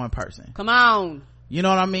give one person? Come on, you know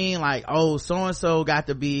what I mean? Like, oh, so and so got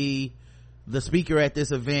to be the speaker at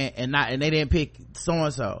this event and they didn't pick so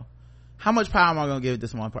and so. How much power am I gonna give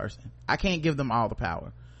this one person? I can't give them all the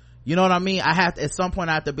power. You know what I mean? At some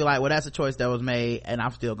point I have to be like, well, that's a choice that was made, and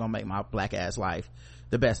I'm still gonna make my black ass life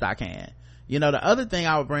the best I can. The other thing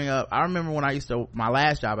I would bring up, I remember when my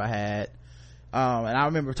last job I had, and I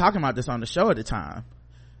remember talking about this on the show at the time,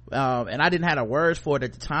 and I didn't have the words for it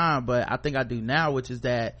at the time, but I think I do now, which is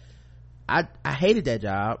that I hated that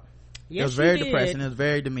job. Yes, it was very depressing, it was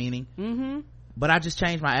very demeaning. But I just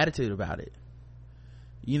changed my attitude about it.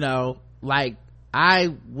 Like,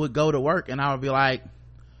 I would go to work and I would be like,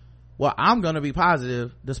 well, I'm gonna be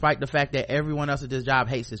positive despite the fact that everyone else at this job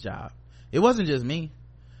hates this job. It wasn't just me.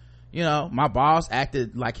 My boss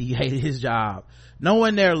acted like he hated his job. No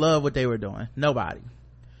one there loved what they were doing. Nobody.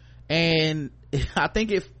 And I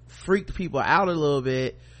think it freaked people out a little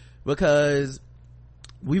bit, because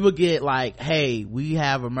we would get like, hey, we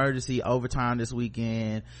have emergency overtime this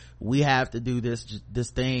weekend, we have to do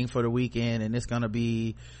this thing for the weekend, and it's gonna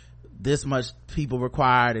be this much people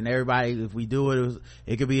required, and everybody, if we do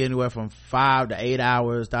it could be anywhere from 5 to 8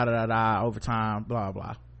 hours, overtime, blah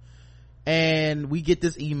blah. And we get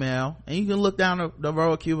this email, and you can look down the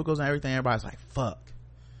row of cubicles and everything, everybody's like, fuck,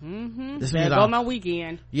 this means go my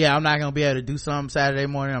weekend. Yeah, I'm not gonna be able to do something Saturday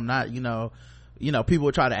morning. I'm not, people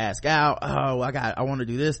would try to ask out, oh, I want to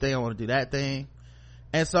do this thing, I want to do that thing.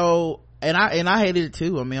 And so, and I hated it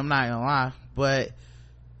too. I mean, I'm not gonna lie. But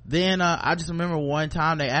then I just remember one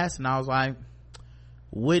time they asked, and I was like,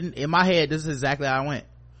 in my head, this is exactly how I went,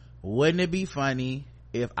 wouldn't it be funny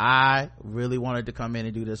if I really wanted to come in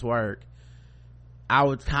and do this work? I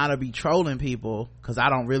would kind of be trolling people because I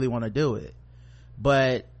don't really want to do it,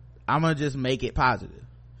 but I'm gonna just make it positive.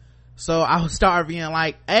 So I would start being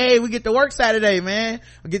like, hey, we get to work Saturday, man,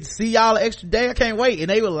 I get to see y'all an extra day, I can't wait. And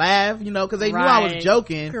they would laugh, because they knew I was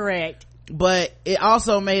joking. Correct. But it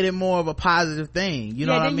also made it more of a positive thing, you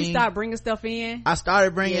know what I mean? You start bringing stuff in. I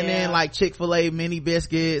started bringing in like Chick-fil-A mini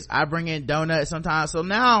biscuits. I bring in donuts sometimes. So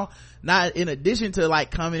now, not in addition to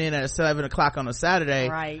like coming in at 7 o'clock on a Saturday,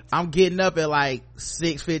 right, I'm getting up at like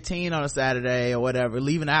 6:15 on a Saturday or whatever,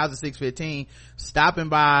 leaving the house at 6:15, stopping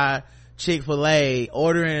by Chick-fil-A,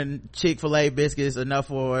 ordering Chick-fil-A biscuits enough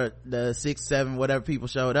for the 6, 7 whatever people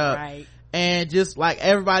showed up, right, and just like,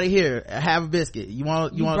 everybody here, have a biscuit, you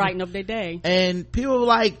want brighten up their day. And people were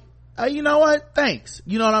like, you know what, thanks,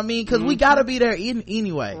 you know what I mean, because we gotta be there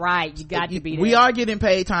anyway, right? You got to be there. We are getting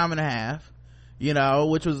paid time and a half,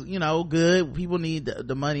 which was good. People need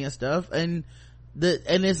the money and stuff, and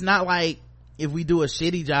it's not like if we do a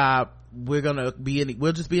shitty job, we'll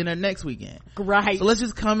just be in there next weekend, right? So let's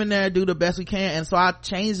just come in there and do the best we can. And so I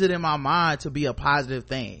changed it in my mind to be a positive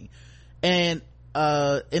thing. And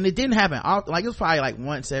and it didn't happen often. Like, it was probably like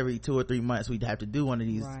once every 2 or 3 months we'd have to do one of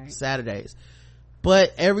these Saturdays.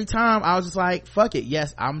 But every time I was just like, fuck it.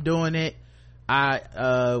 Yes, I'm doing it.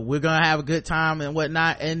 We're gonna have a good time and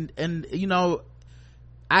whatnot. And, you know,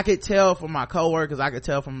 I could tell from my coworkers, I could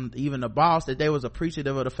tell from even the boss that they was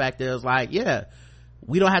appreciative of the fact that it was like, yeah,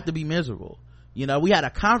 we don't have to be miserable. You know, we had a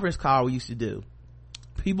conference call we used to do.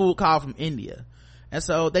 People would call from India. And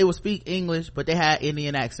so they would speak English, but they had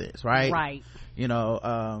Indian accents, right? Right. We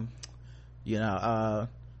are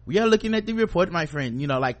looking at the report, my friend, you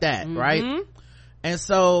know, like that, right? And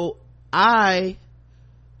so I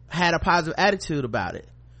had a positive attitude about it,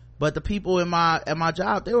 but the people at my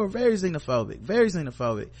job, they were very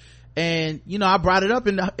xenophobic. And, you know, I brought it up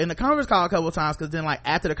in the conference call a couple of times, because then, like,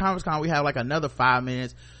 after the conference call, we had like another 5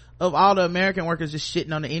 minutes of all the American workers just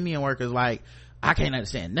shitting on the Indian workers, like, I can't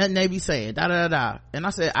understand nothing they be saying, da da da. And I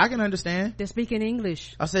said, I can understand. They're speaking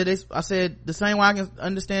English. I said the same way I can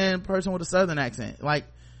understand a person with a southern accent. Like,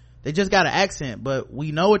 they just got an accent, but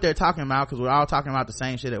we know what they're talking about because we're all talking about the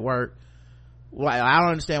same shit at work. Like, I don't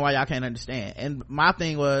understand why y'all can't understand. And my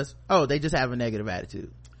thing was, they just have a negative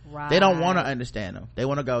attitude. Right. They don't want to understand them. They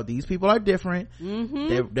want to go, these people are different.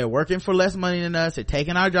 They're working for less money than us. They're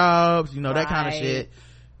taking our jobs, you know, that kind of shit.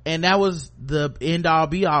 And that was the end all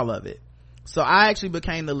be all of it. So I actually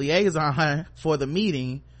became the liaison for the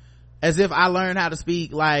meeting, as if I learned how to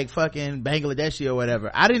speak like fucking Bangladeshi or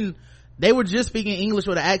whatever. They were just speaking English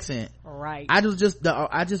with an accent. Right. I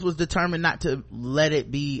just was determined not to let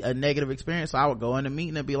it be a negative experience. So I would go in the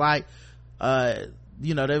meeting and be like,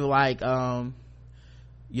 you know, they were like,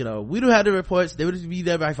 you know, we do have the reports, they would just be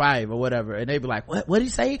there by 5 or whatever, and they'd be like, what did he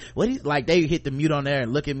say, like, they hit the mute on there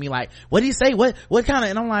and look at me like, what did he say, what kind of,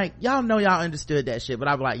 and I'm like, y'all know y'all understood that shit, but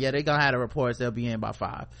I'd be like, yeah, they gonna have the reports, they'll be in by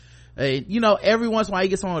 5. You know, every once in a while you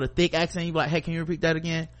get someone with a thick accent, you be like, hey, can you repeat that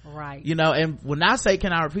again? Right. You know, and when I say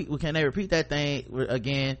can they repeat that thing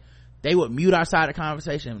again, they would mute our side of the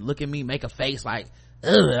conversation, look at me, make a face like,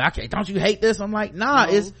 ugh, don't you hate this? I'm like, nah,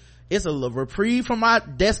 no. It's a reprieve from my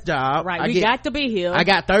desk job. Right, we got to be here. I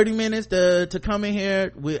got 30 minutes to come in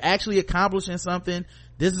here. We're actually accomplishing something.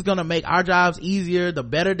 This is gonna make our jobs easier. The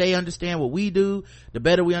better they understand what we do, the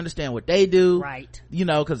better we understand what they do. Right. You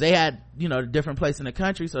know, cause they had, you know, a different place in the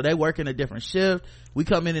country, so they work in a different shift. We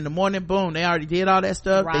come in the morning, boom, they already did all that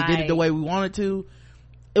stuff. Right. They did it the way we wanted to.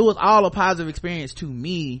 It was all a positive experience to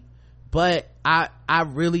me, but I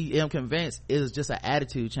really am convinced it was just an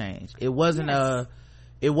attitude change. It wasn't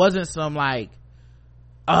it wasn't some like,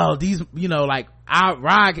 oh, these, you know, like, our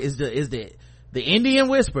rock is the Indian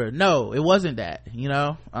whisper. No, it wasn't that, you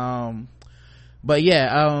know. But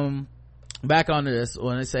yeah, back on this,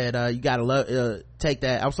 when it said, you gotta take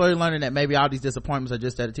that, I'm slowly learning that maybe all these disappointments are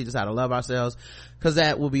just there to teach us how to love ourselves, because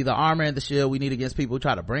that will be the armor and the shield we need against people who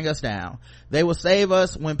try to bring us down. They will save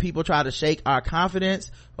us when people try to shake our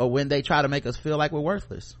confidence, or when they try to make us feel like we're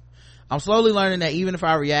worthless. I'm slowly learning that even if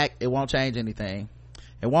I react, it won't change anything.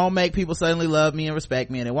 It won't make people suddenly love me and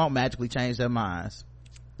respect me, and it won't magically change their minds.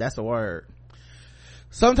 That's the word.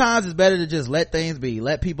 Sometimes it's better to just let things be,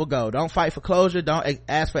 let people go. Don't fight for closure, don't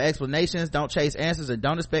ask for explanations, don't chase answers, and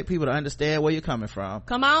don't expect people to understand where you're coming from.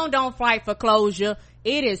 Come on, don't fight for closure.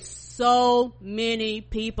 It is so many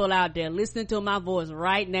people out there listening to my voice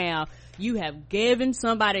right now. You have given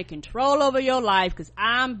somebody control over your life, because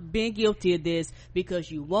I'm being guilty of this,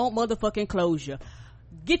 because you want motherfucking closure.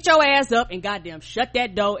 Get your ass up and goddamn shut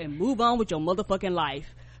that door and move on with your motherfucking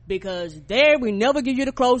life, because there we never give you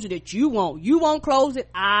the closure that you want. You won't close it,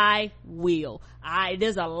 I will.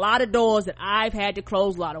 There's a lot of doors that I've had to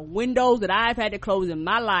close, a lot of windows that I've had to close in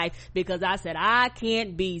my life, because I said I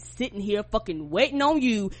can't be sitting here fucking waiting on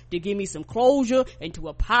you to give me some closure and to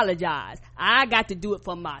apologize. I got to do it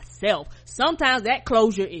for myself. Sometimes that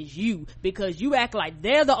closure is you, because you act like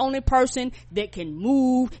they're the only person that can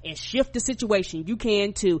move and shift the situation. You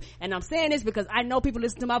can too. And I'm saying this because I know people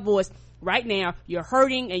listen to my voice right now. You're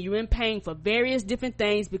hurting and you're in pain for various different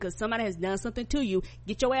things because somebody has done something to you.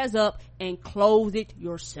 Get your ass up and close it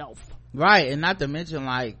yourself. Right. And not to mention,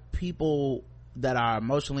 like, people that are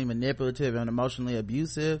emotionally manipulative and emotionally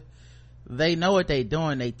abusive, they know what they're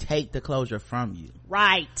doing. They take the closure from you.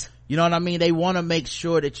 Right. You know what I mean? They want to make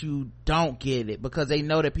sure that you don't get it, because they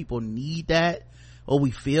know that people need that, or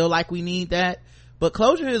we feel like we need that. But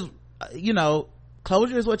closure is, you know,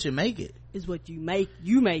 closure is what you make it. Is what you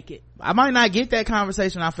make it. I might not get that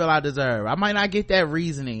conversation I feel I deserve. I might not get that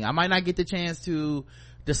reasoning. I might not get the chance to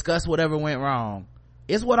discuss whatever went wrong.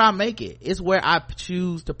 It's what I make it. It's where I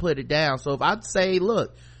choose to put it down. So if I say,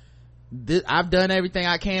 look, I've done everything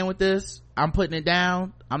I can with this, I'm putting it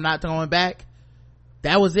down, I'm not throwing back,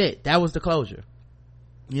 that was it. That was the closure.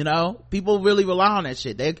 You know, people really rely on that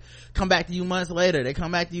shit. They come back to you months later. They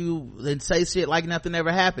come back to you and say shit like nothing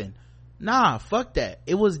ever happened. Nah, fuck that.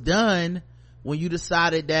 It was done when you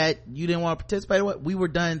decided that you didn't want to participate. We were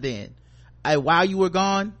done then. While you were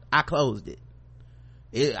gone, I closed it.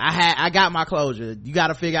 I got my closure. You got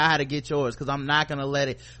to figure out how to get yours, because I'm not gonna let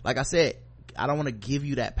it, like I said, I don't want to give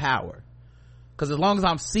you that power, because as long as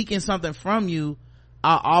I'm seeking something from you,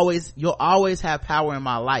 you'll always have power in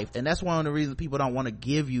my life. And that's one of the reasons people don't want to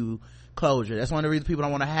give you closure. That's one of the reasons people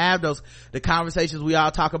don't want to have the conversations we all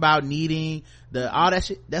talk about needing, all that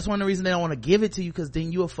shit. That's one of the reasons they don't want to give it to you, because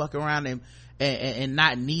then you'll fuck around and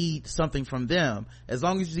not need something from them. As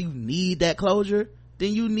long as you need that closure,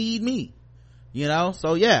 then you need me, you know?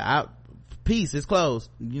 So yeah, peace, it's closed,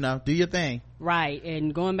 you know, do your thing. Right.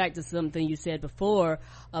 And going back to something you said before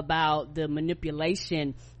about the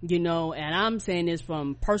manipulation, you know, and I'm saying this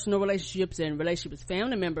from personal relationships and relationships with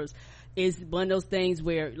family members, is one of those things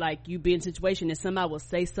where, like, you be in a situation and somebody will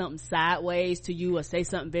say something sideways to you or say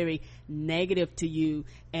something very negative to you,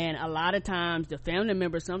 and a lot of times the family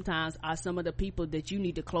members sometimes are some of the people that you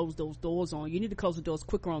need to close those doors on. You need to close the doors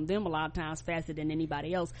quicker on them, a lot of times faster than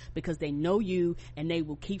anybody else, because they know you and they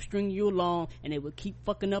will keep stringing you along, and they will keep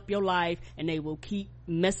fucking up your life, and they will keep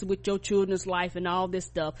messing with your children's life and all this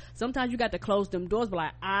stuff. Sometimes you got to close them doors, but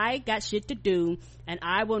like, I got shit to do, and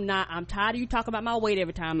I'm tired of you talking about my weight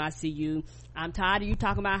every time I see you. I'm tired of you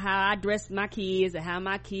talking about how I dress my kids and how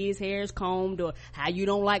my kids' hair is combed, or how you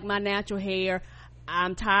don't like my natural hair.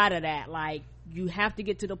 I'm tired of that. Like, you have to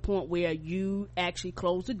get to the point where you actually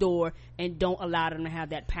close the door and don't allow them to have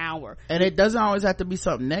that power. And it doesn't always have to be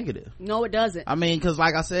something negative. No, it doesn't. I mean, because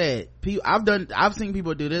like I said, I've seen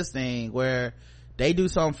people do this thing where they do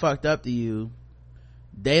something fucked up to you,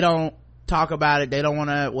 they don't talk about it, they don't want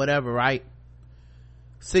to whatever, right?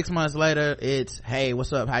 6 months later, it's, hey,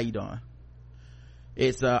 what's up, how you doing?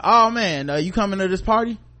 It's oh man, you coming to this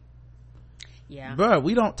party? Yeah, bro,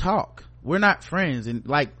 we don't talk, we're not friends, and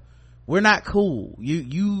like, we're not cool. You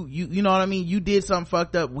know what I mean? You did something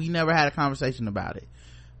fucked up, we never had a conversation about it.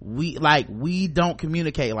 We don't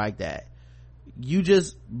communicate like that. You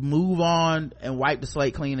just move on and wipe the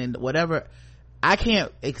slate clean and whatever. I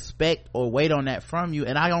can't expect or wait on that from you,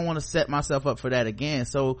 and I don't want to set myself up for that again.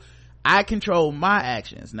 So I control my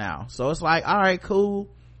actions now. So it's like, all right, cool,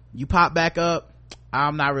 you pop back up,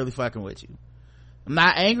 I'm not really fucking with you. I'm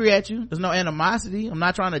not angry at you, there's no animosity, I'm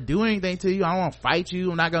not trying to do anything to you, I don't want to fight you,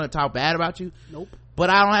 I'm not going to talk bad about you. Nope. But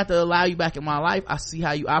I don't have to allow you back in my life. I see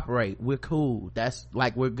how you operate, we're cool, that's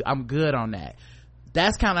like, I'm good on that.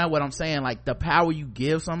 That's kind of what I'm saying. Like, the power you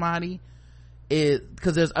give somebody is,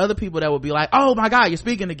 because there's other people that will be like, oh my god, you're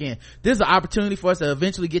speaking again, this is an opportunity for us to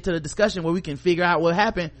eventually get to the discussion where we can figure out what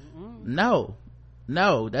happened. No,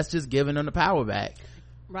 that's just giving them the power back.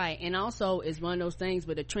 Right. And also, it's one of those things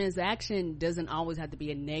where the transaction doesn't always have to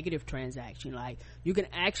be a negative transaction. Like, you can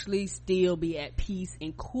actually still be at peace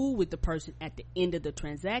and cool with the person at the end of the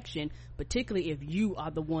transaction, particularly if you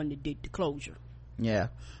are the one that did the closure. Yeah.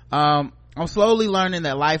 I'm slowly learning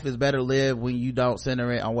that life is better lived when you don't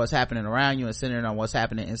center it on what's happening around you and center it on what's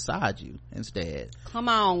happening inside you instead. Come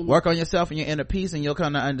on. Work on yourself and your inner peace, and you'll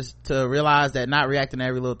come to realize that not reacting to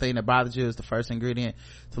every little thing that bothers you is the first ingredient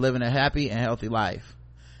to living a happy and healthy life.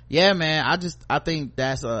 Yeah, man, I think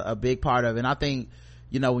that's a big part of it. And I think,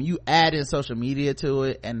 you know, when you add in social media to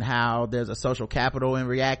it and how there's a social capital in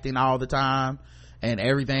reacting all the time, and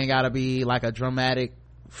everything gotta be like a dramatic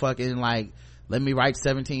fucking, like, let me write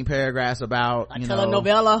 17 paragraphs about, you know,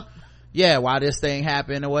 telenovela. Yeah, why this thing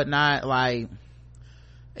happened and whatnot. Like,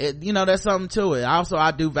 it, you know, there's something to it. Also,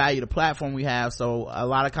 I do value the platform we have, so a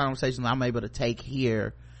lot of conversations I'm able to take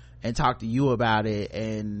here and talk to you about it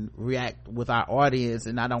and react with our audience,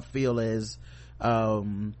 and I don't feel as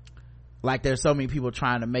like there's so many people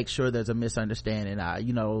trying to make sure there's a misunderstanding,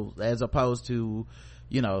 you know, as opposed to,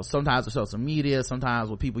 you know, sometimes with social media, sometimes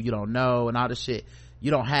with people you don't know and all this shit,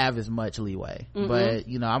 you don't have as much leeway. But,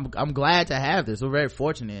 you know, I'm glad to have this. We're very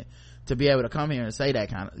fortunate to be able to come here and say that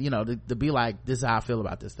kind of, you know, to be like, this is how I feel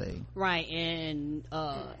about this thing. Right. And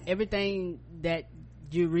everything that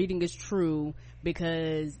you're reading is true,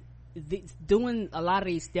 because doing a lot of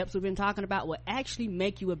these steps we've been talking about will actually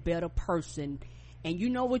make you a better person. And you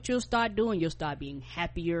know what you'll start doing? You'll start being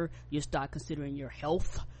happier, you'll start considering your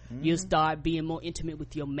health, you'll start being more intimate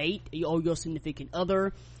with your mate or your significant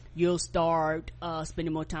other, You'll start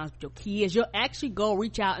spending more time with your kids. You'll actually go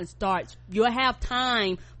reach out and you'll have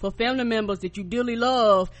time for family members that you dearly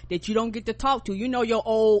love that you don't get to talk to. You know, your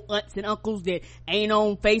old aunts and uncles that ain't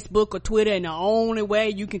on Facebook or Twitter, and the only way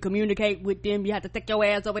you can communicate with them, you have to take your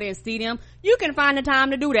ass over there and see them. You can find the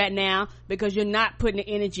time to do that now because you're not putting the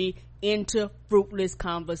energy into fruitless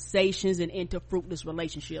conversations and into fruitless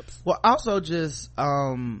relationships. Well, also just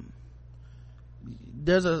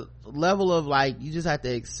there's a level of like, you just have to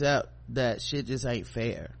accept that shit just ain't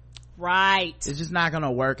fair. Right. It's just not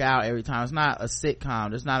gonna work out every time. It's not a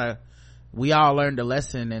sitcom. It's not we all learned a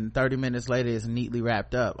lesson and 30 minutes later it's neatly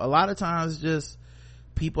wrapped up. A lot of times just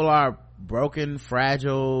people are broken,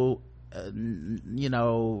 fragile,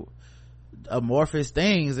 amorphous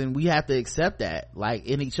things, and we have to accept that, like,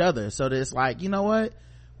 in each other. So that it's like, you know what,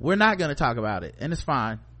 we're not gonna talk about it, and it's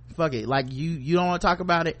fine. Fuck it. Like, you don't want to talk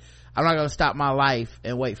about it, I'm not gonna stop my life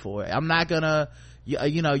and wait for it. I'm not gonna,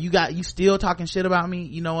 you still talking shit about me,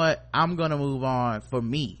 you know what, I'm gonna move on for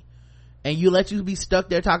me, and you be stuck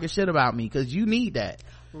there talking shit about me because you need that.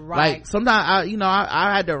 Right. Like, sometimes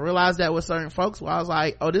I had to realize that with certain folks where I was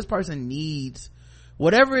like, oh, this person needs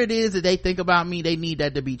whatever it is that they think about me, they need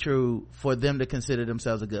that to be true for them to consider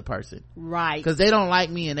themselves a good person. Right. Because they don't like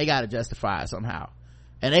me and they gotta justify it somehow,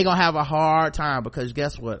 and they gonna have a hard time because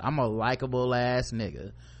guess what, I'm a likable ass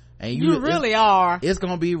nigga, and you really are. It's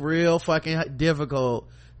gonna be real fucking difficult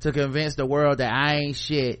to convince the world that I ain't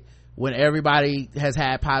shit when everybody has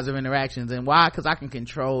had positive interactions. And why? Because I can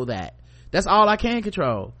control that. That's all I can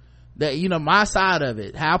control. That, my side of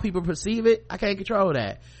it, how people perceive it, I can't control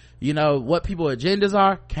that. What people's agendas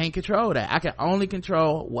are, can't control that. I can only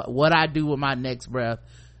control what I do with my next breath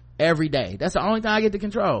every day. That's the only thing I get to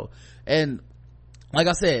control. And like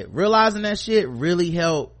I said, realizing that shit really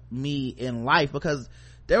helped me in life, because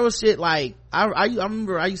there was shit like I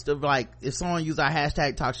remember I used to, like, if someone used our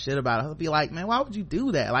hashtag talk shit about it, I'd be like, man, why would you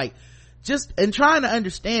do that? Like, just, and trying to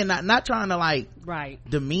understand, not trying to, like, right,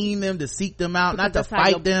 demean them, to seek them out, because not to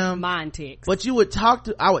fight them, mind ticks. But I would talk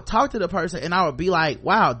to the person and I would be like,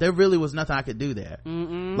 wow, there really was nothing I could do there.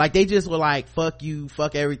 Mm-mm. Like, they just were like, fuck you,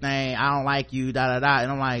 fuck everything, I don't like you, da da da.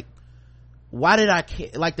 And I'm like, why did I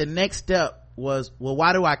care? Like, the next step was, well,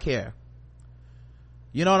 why do I care?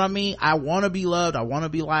 You know what I mean? I want to be loved, I want to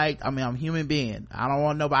be liked. I mean, I'm a human being, I don't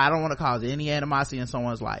want to cause any animosity in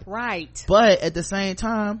someone's life, right? But at the same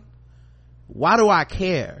time, why do I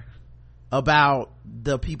care about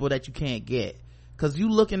the people that you can't get? Because you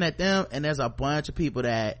looking at them and there's a bunch of people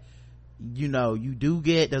that you do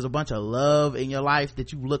get. There's a bunch of love in your life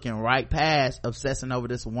that you looking right past, obsessing over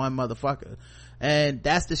this one motherfucker. And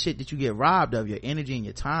that's the shit that you get robbed of, your energy and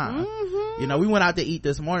your time. Mm-hmm. We went out to eat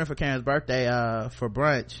this morning for Karen's birthday for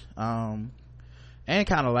brunch, and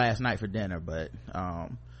kind of last night for dinner, but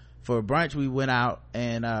for brunch we went out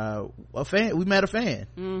and we met a fan.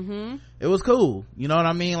 Mm-hmm. It was cool, you know what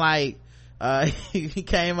I mean? Like, he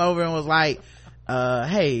came over and was like,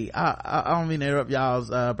 hey, I don't mean to interrupt y'all's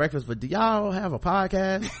breakfast, but do y'all have a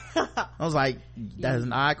podcast? I was like, that is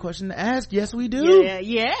an odd question to ask. Yes, we do. Yeah,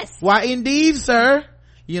 yes. Why, indeed, sir.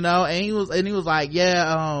 And he was like,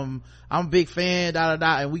 yeah, I'm a big fan, da da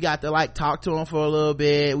da. And we got to, like, talk to him for a little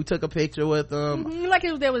bit. We took a picture with him. Mm-hmm. Like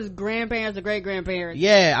there was grandparents or great grandparents.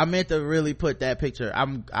 Yeah, I meant to really put that picture.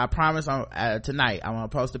 I promise tonight I'm gonna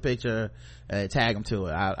post a picture and tag him to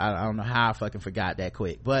it. I don't know how I fucking forgot that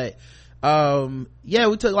quick, but yeah,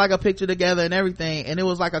 we took like a picture together and everything, and it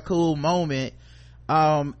was like a cool moment.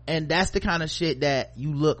 And that's the kind of shit that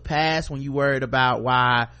you look past when you worried about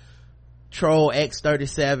why Troll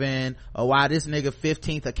X37 or why this nigga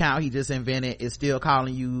 15th account he just invented is still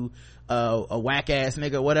calling you a whack ass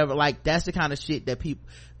nigga, whatever. Like, that's the kind of shit that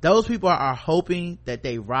those people are hoping that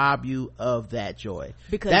they rob you of that joy,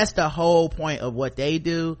 because that's the whole point of what they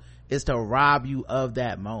do, is to rob you of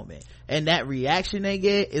that moment, and that reaction they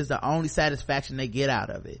get is the only satisfaction they get out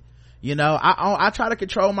of it. I try to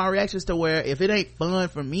control my reactions to where if it ain't fun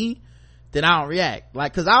for me, then I don't react.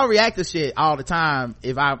 Like, cause I'll react to shit all the time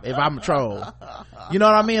if I'm a troll. You know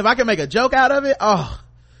what I mean? If I can make a joke out of it,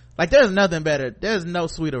 like, there's nothing better, there's no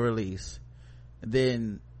sweeter release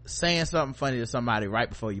than saying something funny to somebody right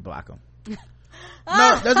before you block them.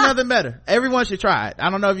 No, there's nothing better. Everyone should try it. I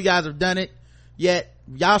don't know if you guys have done it yet.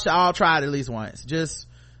 Y'all should all try it at least once. Just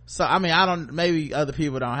so, I mean, maybe other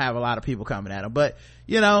people don't have a lot of people coming at them, but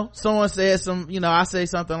someone says I say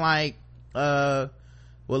something like, well,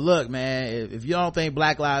 look, man, if you don't think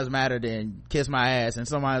Black Lives Matter, then kiss my ass. And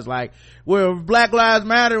somebody's like, well, if Black Lives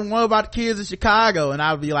Matter, and what about the kids in Chicago? And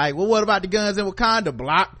I'll be like, well, what about the guns in Wakanda?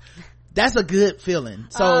 Block. That's a good feeling.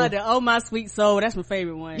 So oh my sweet soul, that's my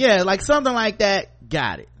favorite one. Yeah, like something like that,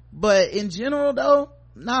 got it. But in general though,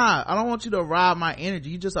 nah, I don't want you to rob my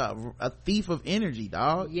energy. You just a thief of energy,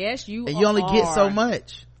 dog. Yes, you and you only get so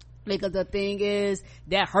much. Because the thing is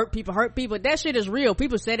that hurt people. That shit is real.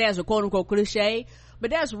 People say that as a quote unquote cliche,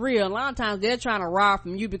 but that's real. A lot of times they're trying to rob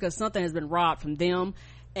from you because something has been robbed from them.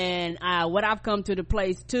 And what I've come to the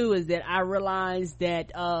place too is that I realize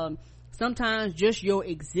that sometimes just your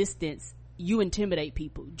existence, you intimidate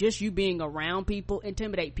people. Just you being around people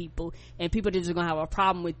intimidate people, and people are just gonna have a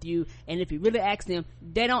problem with you. And if you really ask them,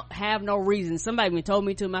 they don't have no reason. Somebody even told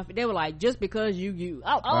me to they were like, just because you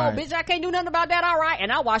right. Bitch, I can't do nothing about that. All right.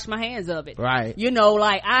 And I wash my hands of it, right? You know,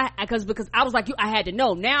 like because I was like you, I had to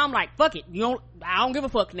know. Now I'm like, fuck it, I don't give a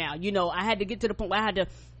fuck now. You know, I had to get to the point where I had to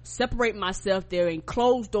separate myself there and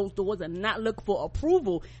close those doors and not look for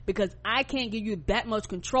approval, because I can't give you that much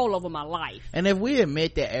control over my life. And if we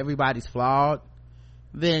admit that everybody's flawed,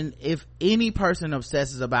 then if any person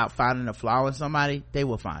obsesses about finding a flaw in somebody, they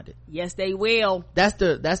will find it. Yes, they will. That's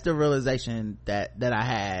the realization that I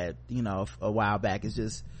had, a while back. It's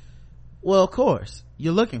just, well, of course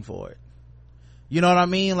you're looking for it. You know what I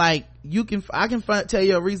mean? Like I can tell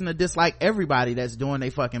you a reason to dislike everybody that's doing their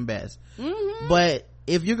fucking best. Mm-hmm. But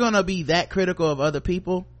if you're gonna be that critical of other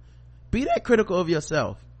people, be that critical of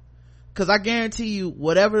yourself. Cause I guarantee you,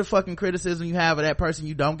 whatever the fucking criticism you have of that person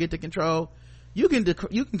you don't get to control, you can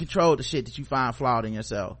control the shit that you find flawed in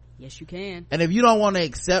yourself. Yes, you can. And if you don't want to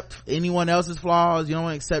accept anyone else's flaws, you don't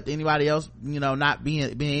want to accept anybody else, not being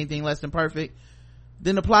anything less than perfect,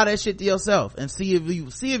 then apply that shit to yourself and see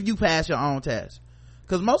if you pass your own test.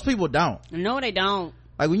 Cause most people don't. No, they don't.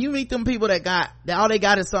 Like when you meet them people that all they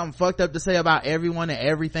got is something fucked up to say about everyone and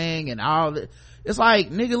everything and all that, it's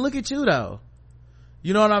like, nigga, look at you though.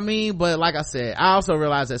 You know what I mean? But like I said, I also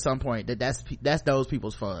realized at some point that that's those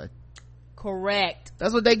people's fun. Correct.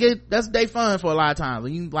 That's what they get. That's they fun for a lot of times.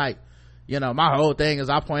 When you like, my whole thing is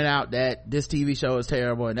I point out that this TV show is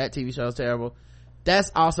terrible and that TV show is terrible.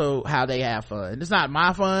 That's also how they have fun. It's not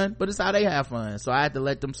my fun, but it's how they have fun. So I had to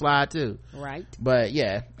let them slide too. Right. But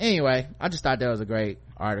yeah. Anyway, I just thought that was a great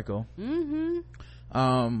article. Mm-hmm.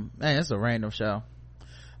 Man, it's a random show.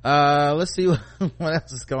 Let's see what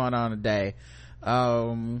else is going on today.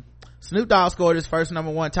 Snoop Dogg scored his first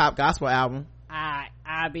 #1 top gospel album.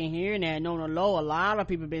 I've been hearing that on the low. A lot of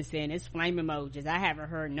people been saying it's flame emojis. I haven't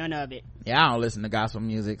heard none of it. Yeah, I don't listen to gospel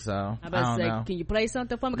music, so I don't know. Can you play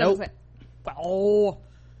something for me? Nope.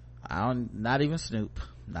 Not even Snoop.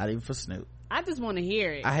 Not even for Snoop. I just want to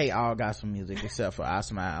hear it. I hate all gospel music except for I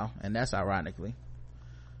Smile, and that's ironically.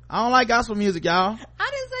 I don't like gospel music, y'all.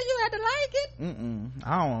 I didn't say you had to like it.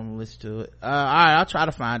 I don't want to listen to it. Alright, I'll try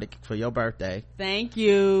to find it for your birthday. Thank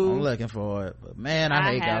you. I'm looking for it, but man,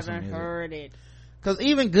 I hate gospel music. I haven't heard it. Cause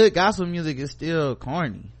even good gospel music is still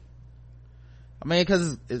corny. I mean,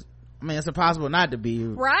 cause it's impossible not to be.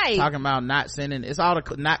 Right. Talking about not sending, it's all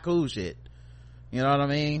the not cool shit. You know what I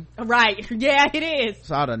mean? Right. Yeah, it is.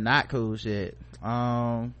 It's all the not cool shit.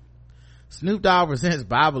 Snoop Dogg presents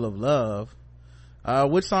Bible of Love.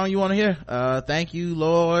 Which song you want to hear? Thank You,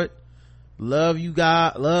 Lord. Love You,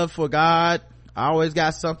 God. Love for God. I always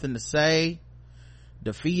got something to say.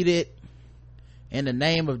 Defeated. In the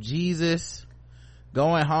Name of Jesus.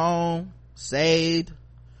 Going Home. Saved.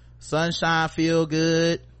 Sunshine, Feel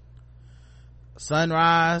Good.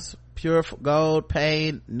 Sunrise. Pure Gold.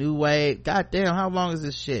 Pain. New Wave. God damn, how long is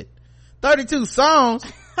this shit? 32 songs.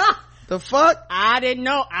 The fuck? I didn't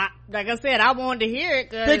know. Like I said, I wanted to hear it.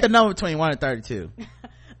 Pick a number between 1 and 32.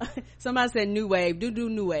 Somebody said New Wave. Do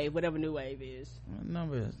New Wave, whatever New Wave is. What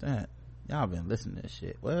number is that? Y'all been listening to this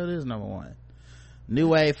shit. Well, it is #1. New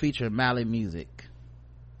Wave featuring Mali Music.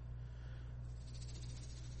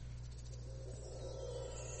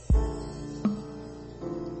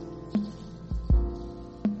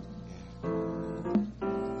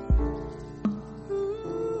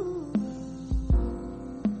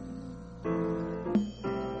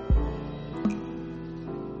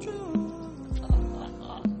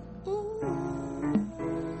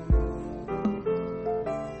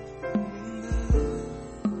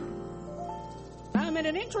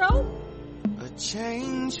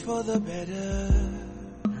 Change for the better.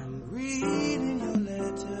 I'm reading your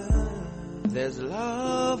letter. There's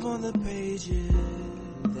love on the pages.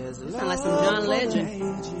 There's love. Sound like some John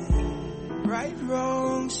Legend. Right,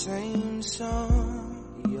 wrong, same song.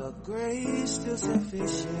 Your grace still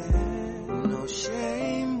sufficient. No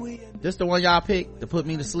shame. This the one y'all picked to put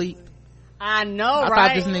me to sleep? I know, I right?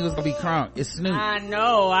 thought this nigga was gonna be crunk. It's Snoop. I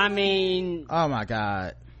know. I mean, oh my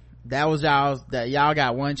god. That was y'all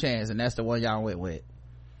got one chance, and that's the one y'all went with.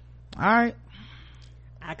 All right.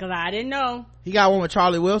 Cause I didn't know. He got one with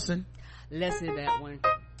Charlie Wilson. Let's hear that one.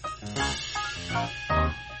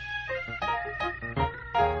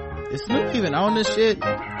 Is Snoop even on this shit?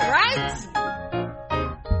 Right?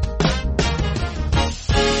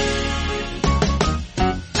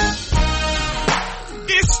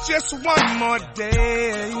 It's just one more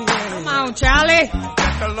day. Come on, Charlie.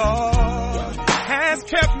 That the Lord has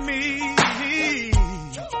kept me.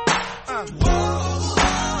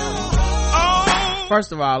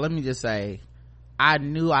 First of all, let me just say, I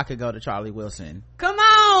knew I could go to Charlie Wilson. Come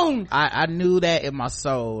on! I knew that in my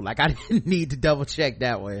soul. Like, I didn't need to double check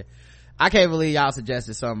that way. I can't believe y'all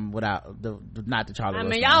suggested something without not the Charlie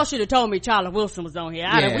Wilson. I mean, y'all should have told me Charlie Wilson was on here.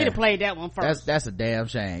 We'd have played that one first. That's a damn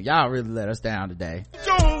shame. Y'all really let us down today.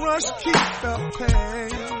 Don't rush, keep the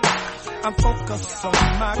pace. I'm focused on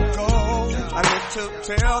my goal. I live to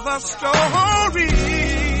tell the story.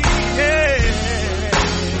 Yeah.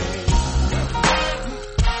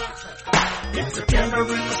 It's a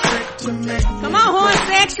memory to me. Come on, horn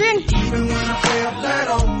section. Even when I fell flat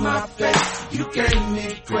on my face, you gave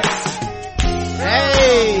me grace.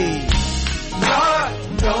 Hey! Lord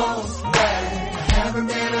knows that I haven't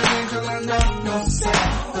been an angel and not no saint,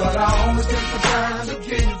 but I always take the time to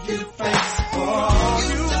give you thanks for all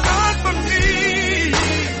you've done for me.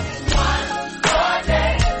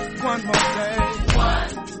 One more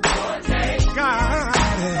day. God.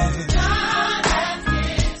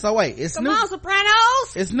 So wait, is Snoop? Come on,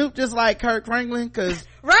 Sopranos! Is Snoop just like Kirk Franklin? Cause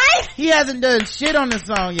right? He hasn't done shit on this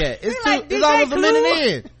song yet. It's like almost a minute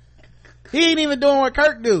in. He ain't even doing what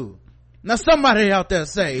Kirk do. Now somebody out there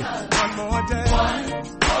say, one more day.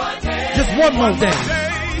 Just one more day.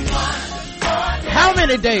 How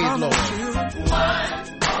many days, Lord?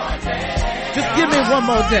 Just give me one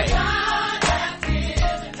more day.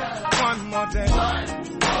 One more day.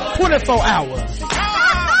 24 hours.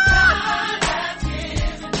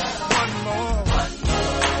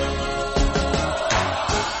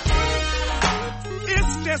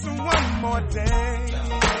 Just one more day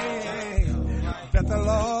that the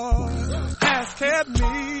Lord has kept me.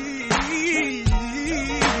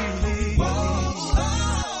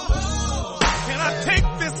 And I take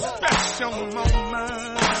this special moment.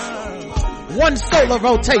 One solar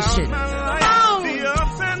rotation. The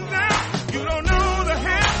ups and downs, you don't know the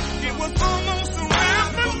half. It was almost a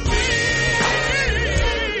rap for me.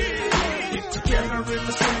 Together in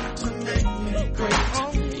the same to make me great.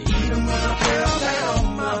 Even when I fell down.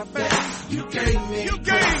 You gave me.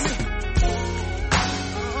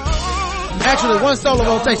 Actually, one solar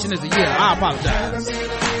rotation is a year. I apologize.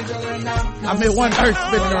 I mean, one earth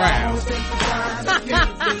spinning around.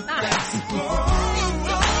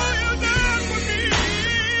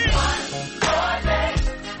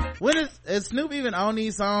 When is Snoop even on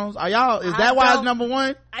these songs? Are y'all? Is that why it's number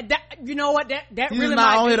one? You know what? That He's really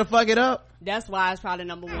not on be. here to fuck it up. That's why it's probably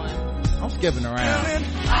number one. I'm skipping around.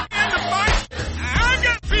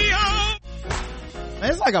 Man,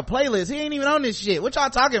 it's like a playlist. He ain't even on this shit. What y'all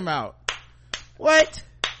talking about? What?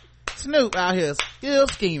 Snoop out here still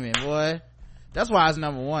scheming, boy. That's why it's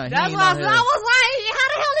number one. That's why I was like, how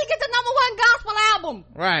the hell he get the number one gospel album?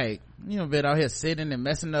 Right. You know, been out here sitting and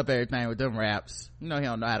messing up everything with them raps. You know he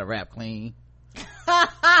don't know how to rap clean.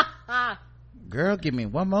 Girl, give me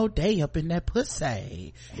one more day up in that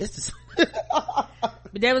pussy. It's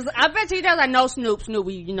But there was, I bet you there's like, no Snoop,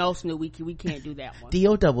 we can't do that one.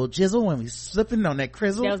 D.O. double jizzle when we slipping on that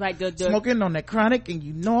crizzle. There was like the smoking on that chronic, and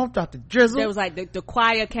you know I'm about to drizzle. There was like the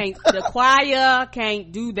choir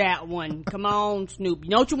can't do that one. Come on, Snoop.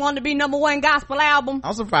 Don't you want to be number one gospel album?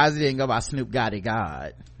 I'm surprised he didn't go by Snoop Gotti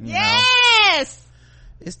God. Yes!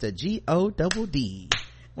 Know? It's the G-O-double-D.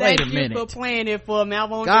 Wait a minute. Thank you for playing it for me.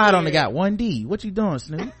 God only got one D. What you doing,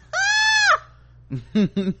 Snoop?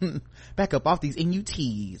 Back up off these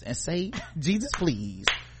NUTs and say Jesus please.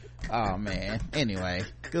 Oh man. Anyway,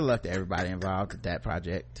 good luck to everybody involved with that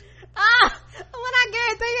project. When I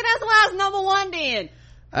guarantee you that's why it's number one then.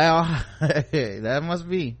 That must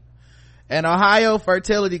be. An Ohio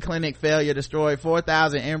fertility clinic failure destroyed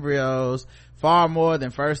 4,000 embryos, far more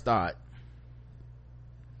than first thought.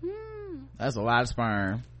 That's a lot of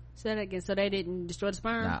sperm. Say that again. So they didn't destroy the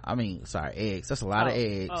sperm? Nah, I mean, sorry, eggs. That's a lot of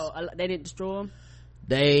eggs. Oh, they didn't destroy them?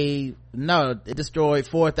 It destroyed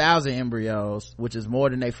 4,000 embryos, which is more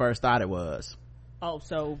than they first thought it was. Oh,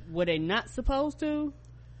 so were they not supposed to?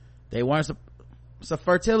 They weren't. It's a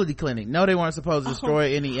fertility clinic. No, they weren't supposed to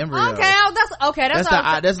destroy any embryos.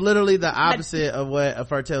 That's literally the opposite of what a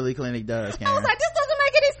fertility clinic does. Karen. I was like, this doesn't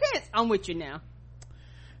make any sense. I'm with you now.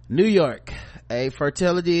 New York, a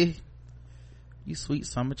fertility, you sweet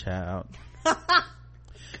summer child.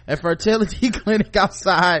 A fertility clinic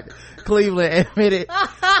outside Cleveland admitted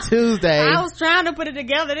Tuesday. I was trying to put it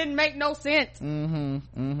together. It didn't make no sense.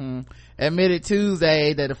 admitted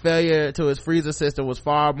Tuesday that the failure to his freezer system was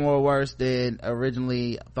far more worse than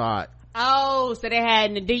originally thought. Oh, so they had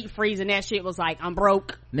in the deep freeze and that shit was like, I'm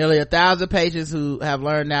broke. Nearly 1,000 patients who have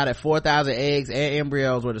learned now that 4,000 eggs and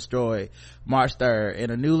embryos were destroyed March 3rd.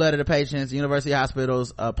 In a new letter to patients, University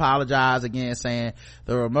Hospitals apologized again, saying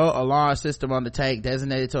the remote alarm system on the tank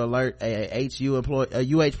designated to alert a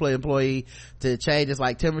UH employee to changes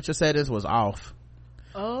like temperature settings was off.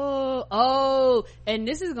 Oh, and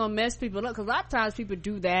this is gonna mess people up because a lot of times people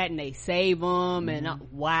do that and they save them and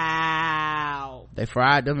wow, they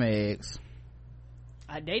fried them eggs.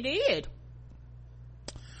 They did.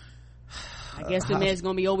 I guess the eggs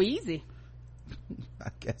gonna be over easy. I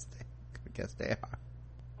guess they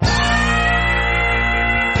are.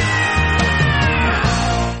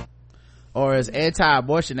 Or as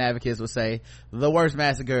anti-abortion advocates would say, the worst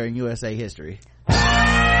massacre in USA history.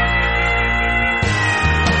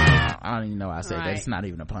 I don't even know why I said that. It's not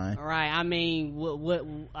even a pun. All right. I mean, what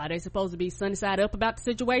are they supposed to be sunny side up about the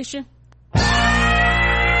situation?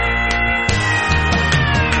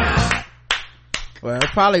 Well,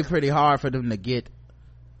 it's probably pretty hard for them to get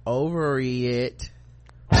over it.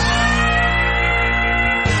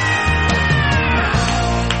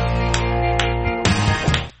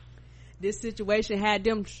 This situation had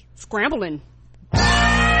them scrambling.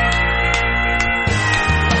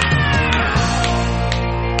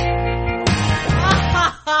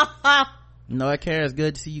 No, Kara, it's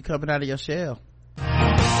good to see you coming out of your shell.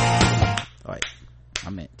 Wait, I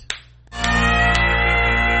meant.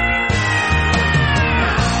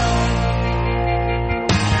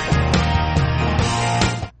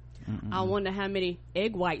 I wonder how many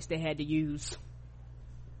egg whites they had to use.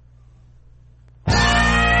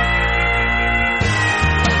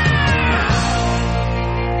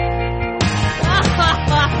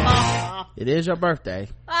 It is your birthday.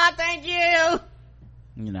 Ah, thank you.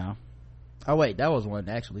 You know. Oh wait, that was one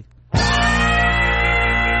actually.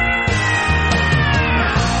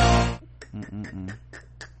 I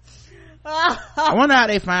wonder how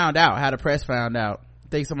they found out, how the press found out.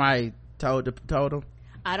 Think somebody told them?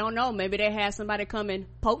 I don't know. Maybe they had somebody come and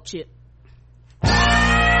poach it.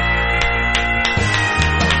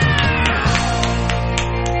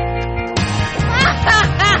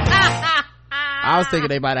 I was thinking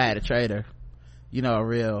they might have had a trader. You know, a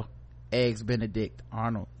real Eggs Benedict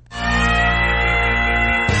Arnold.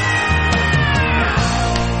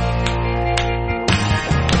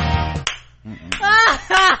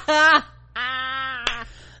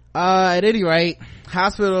 At any rate,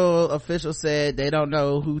 hospital officials said they don't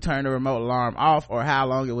know who turned the remote alarm off or how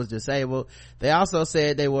long it was disabled. They also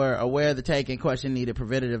said they were aware the tank in question needed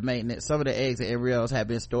preventative maintenance. Some of the eggs and embryos have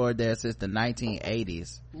been stored there since the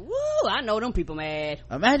 1980s. Woo, I know them people mad.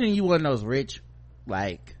 Imagine you one of those rich,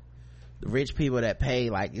 like, the rich people that pay,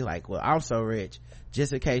 like, you're like, well, I'm so rich,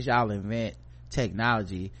 just in case y'all invent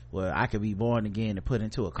technology where I could be born again and put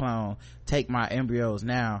into a clone, take my embryos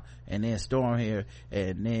now and then store them here,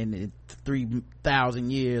 and then in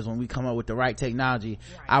 3,000 years when we come up with the right technology,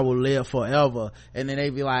 right, I will live forever. And then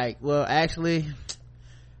they be like, well, actually,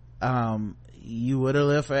 you would have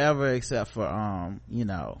lived forever except for you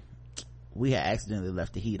know, we had accidentally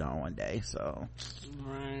left the heat on one day, so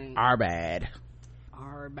right. Our bad.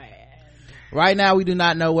 Right now we do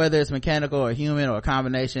not know whether it's mechanical or human or a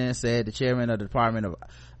combination, said the chairman of the Department of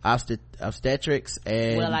Obstetrics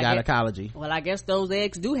and Gynecology. I guess those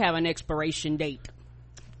eggs do have an expiration date.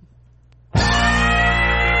 I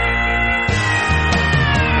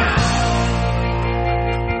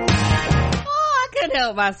couldn't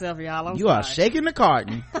help myself, y'all. You are shaking the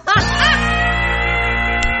carton.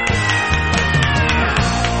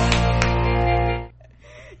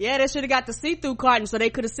 Yeah, they should have got the see-through carton so they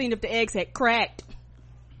could have seen if the eggs had cracked.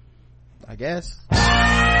 I guess.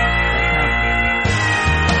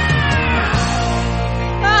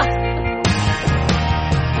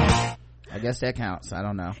 I guess that counts. I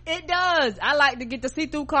don't know. It does. I like to get the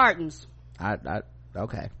see-through cartons.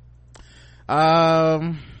 Okay.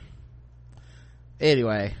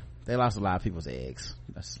 Anyway, they lost a lot of people's eggs.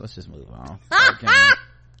 Let's just move on.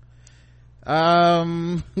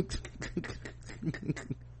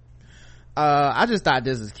 I just thought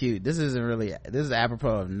this is cute. This is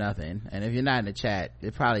apropos of nothing, and if you're not in the chat,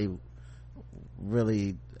 it probably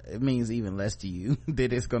really, it means even less to you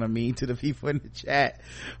than it's gonna mean to the people in the chat.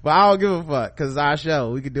 But I don't give a fuck, cause it's our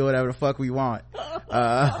show. We can do whatever the fuck we want.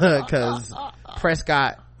 Cause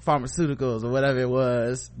Prescott Pharmaceuticals or whatever it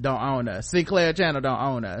was don't own us. Sinclair Channel don't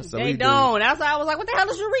own us. So they don't. That's why I was like, what the hell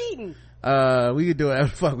is you reading? We could do whatever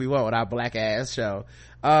the fuck we want with our black ass show.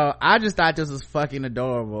 I just thought this was fucking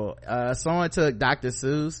adorable. Someone took Dr.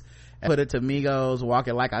 Seuss put it to Migos Walk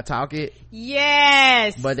It Like I Talk It.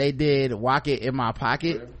 Yes. But they did Walk It in My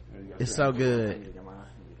Pocket. It's so good.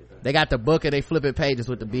 They got the book and they flipping pages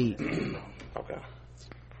with the beat. Okay.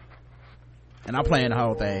 And I'm playing the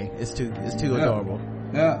whole thing. It's too adorable.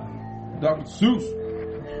 Yeah. Dr. Seuss.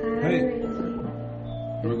 Hey.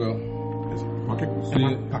 Here we go. There's a walk it in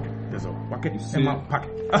my pocket. There's a walk it in my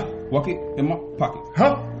pocket. Walk it in my pocket.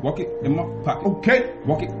 Huh? Walk it in my pocket. Okay.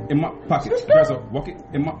 Walk it in my pocket. There's a walk it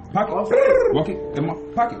in my pocket. Walk it in my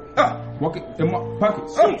pocket. Walk it in my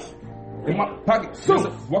pocket. In my pocket, there's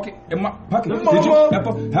a walk it in my pocket. Did you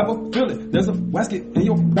ever have a feeling? There's a wasket in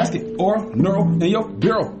your basket, or a neural in your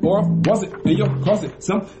bureau, or was it in your closet?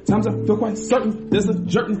 Sometimes I feel quite certain there's a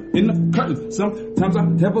jerkin in the curtain. Sometimes I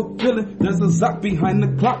have a feeling there's a Zoc behind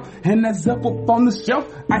the clock, and that Zep up on the shelf.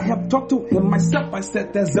 I have talked to him myself. I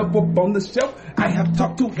said that Zep up on the shelf. I have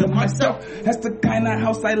talked to him myself. That's the kind of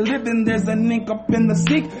house I live in. There's an ink up in the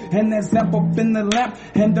sink, and there's Zep up in the lamp,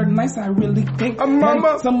 and they're nice. I really think.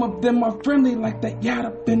 Mama. Some of them are friendly like that yacht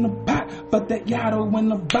up in the pot, but that yacht in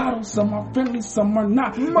the bottle. Some are friendly, some are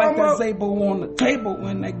not. Mama. Like that Zabo on the table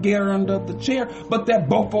and that gear under the chair, but that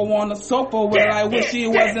Bofo on the sofa. Well, I wish he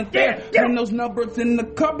wasn't there. And those numbers in the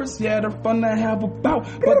cupboards, yeah, they're fun to have about.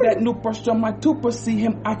 But that new brush on my toothbrush, see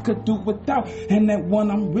him I could do without. And that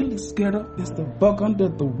one I'm really scared of is the bug under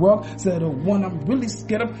the rug. Said the one I'm really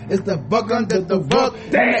scared of is the bug under the rug.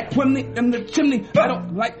 And that Quimley in the chimney, I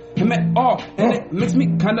don't like him at all, and it makes me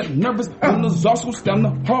kinda nervous when the Zoss down the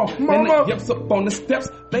hall. Mama. And the yips up on the steps,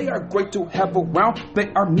 they are great to have around. They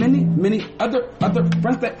are many other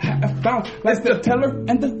friends that I have found, like the Teller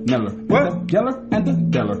and the Miller, and the Geller and the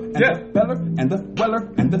Geller, and the Beller and the Weller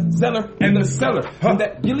and the Zeller and the Seller, and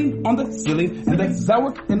that Gilly on the ceiling, and that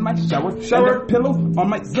Sour in my shower, and the pillow on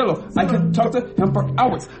my Zillow. I can talk to him for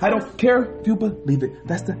hours. I don't care if you believe it.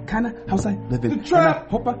 That's the kind of house I live in. And I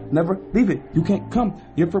hope I never leave it. You can't come,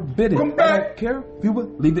 you're forbidden. Come back. I don't care if you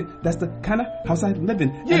believe it. That's the kind of house I live in.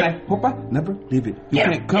 And I hope I never leave it. You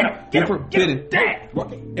can't come, you're forbidden.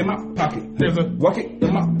 Walk it in my pocket. There's a walk it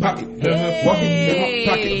in my pocket. There's a walk it in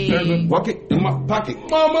my pocket. There's a walk it in my pocket.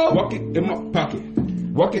 Mama. Walk it in my pocket.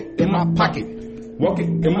 Walk it in my pocket. Walk it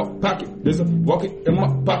in my pocket. There's a walk it in my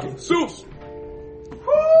pocket. Seuss.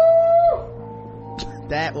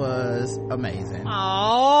 That was amazing.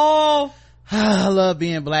 Oh, I love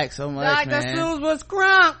being black so much, Dr. man. Seuss was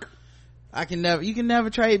crunk. You can never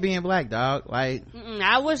trade being black, dog. Like,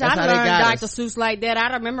 I wish I'd learned Dr. Seuss like that.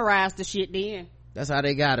 I'd have memorized the shit then. That's how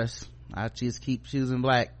they got us. I just keep choosing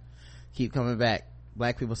black, keep coming back.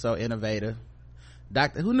 Black people so innovative.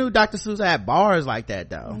 Who knew Dr. Seuss had bars like that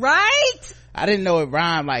though? Right? I didn't know it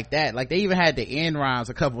rhymed like that. Like they even had the end rhymes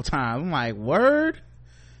a couple times. I'm like, word?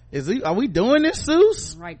 Are we doing this,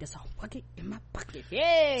 Seuss? Right, this whole pocket in my pocket.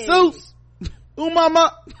 Yay! Seuss! Ooh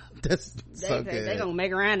mama! That's so good. They gonna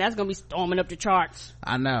make around. That's gonna be storming up the charts.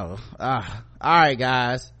 I know. All right,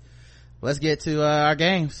 guys. Let's get to our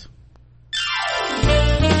games.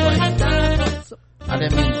 I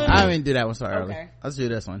didn't do that one so early. Okay. Let's do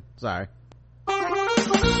this one. Sorry.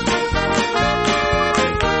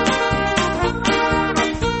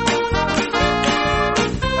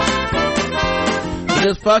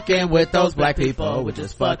 Just fucking with those black people. We're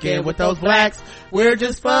just fucking with those blacks. We're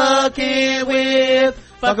just fucking with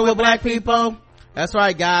black people. That's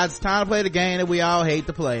right, guys. It's time to play the game that we all hate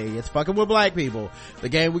to play. It's fucking with black people. The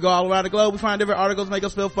game we go all around the globe. We find different articles make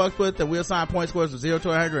us feel fucked with, and we assign point scores from 0 to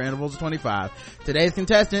 100, intervals of 25. Today's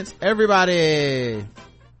contestants, everybody.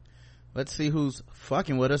 Let's see who's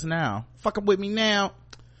fucking with us now. Fucking with me now.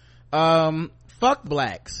 Fuck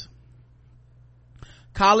blacks.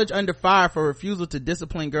 College under fire for refusal to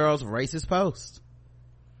discipline girls' racist posts.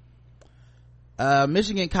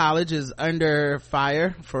 Michigan College is under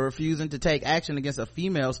fire for refusing to take action against a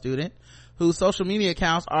female student whose social media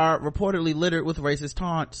accounts are reportedly littered with racist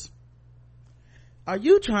taunts. Are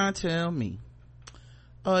you trying to tell me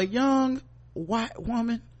a young white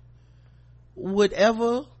woman would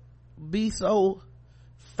ever be so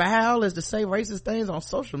foul as to say racist things on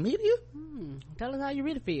social media? Tell us how you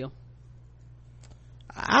really feel.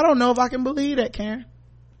 I don't know if I can believe that, Karen.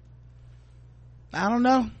 I don't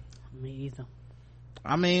know. Me either.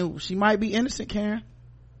 I mean, she might be innocent, Karen.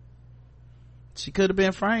 She could have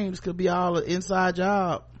been framed. This could be all an inside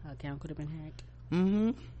job. Her account could have been hacked.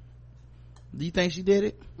 Do you think she did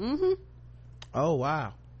it? Oh,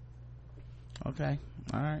 wow. Okay.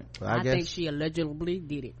 All right. Well, I guess think she allegedly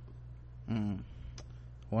did it.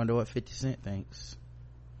 Wonder what 50 Cent thinks.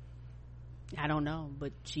 I don't know,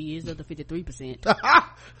 but she is of the 53%.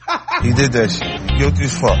 He did that shit. Guilty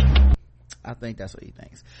as fuck. I think that's what he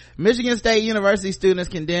thinks. Michigan State University students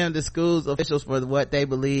condemned the school's officials for what they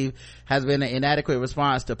believe has been an inadequate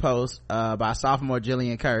response to posts by sophomore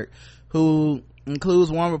Jillian Kirk, which includes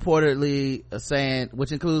one reportedly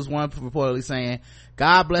saying,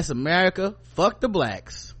 "God bless America, fuck the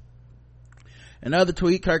blacks." Another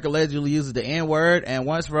tweet, Kirk allegedly uses the N-word and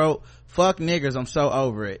once wrote, "Fuck niggers, I'm so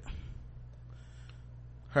over it."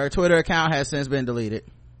 Her Twitter account has since been deleted.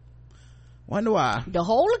 Wonder why. The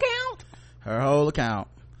whole account? Her whole account.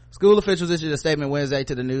 School officials issued a statement Wednesday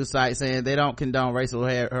to the news site saying they don't condone racial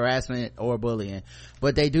harassment or bullying,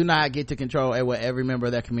 but they do not get to control what every member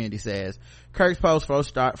of their community says. Kirk's post first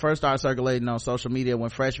started circulating on social media when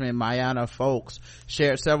freshman Mayana Folks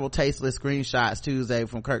shared several tasteless screenshots Tuesday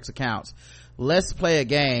from Kirk's accounts. "Let's play a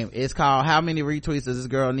game. It's called How Many Retweets Does This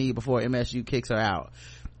Girl Need Before MSU Kicks Her Out?"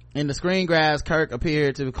 In the screen grabs, Kirk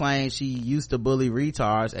appeared to claim she used to bully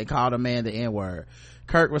retards and called a man the N-word.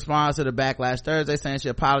 Kirk responds to the backlash Thursday saying she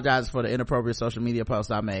apologizes for the inappropriate social media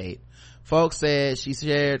post I made. Folks said she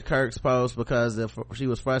shared Kirk's post because she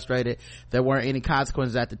was frustrated there weren't any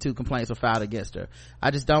consequences after 2 complaints were filed against her.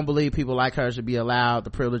 "I just don't believe people like her should be allowed the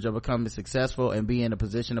privilege of becoming successful and be in a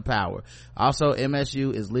position of power. Also,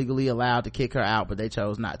 MSU is legally allowed to kick her out, but they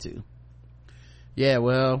chose not to." Yeah,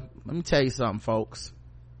 well, let me tell you something, folks.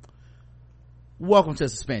 Welcome to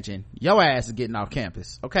suspension. Your ass is getting off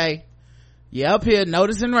campus, okay? You're up here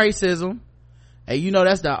noticing racism, and you know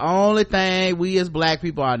that's the only thing we as black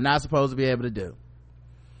people are not supposed to be able to do.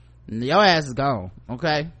 And your ass is gone,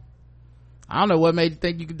 okay? I don't know what made you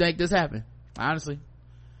think you could make this happen, honestly.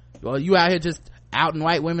 Well, you out here just outing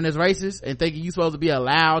white women as racist and thinking you supposed to be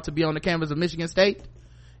allowed to be on the campus of Michigan State?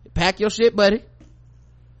 Pack your shit, buddy.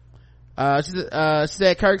 She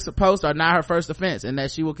said Kirk's posts are not her first offense and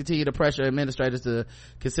that she will continue to pressure administrators to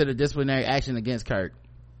consider disciplinary action against Kirk.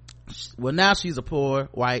 Well, now she's a poor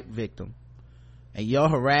white victim, and your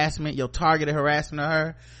targeted harassment of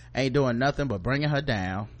her ain't doing nothing but bringing her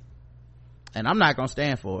down, and I'm not gonna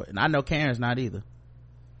stand for it, and I know Karen's not either.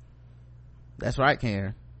 That's right,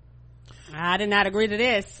 Karen. I did not agree to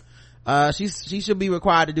this. She should be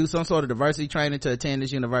required to do some sort of diversity training to attend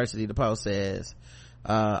this university, the post says.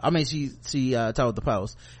 She told the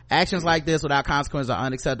post, "Actions like this without consequence are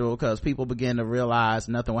unacceptable because people begin to realize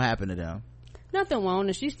nothing will happen to them." Nothing wrong,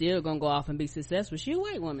 and she's still gonna go off and be successful. She a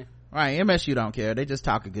white woman. Right, MSU don't care. They just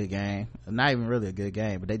talk a good game. Not even really a good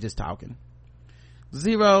game, but they just talking.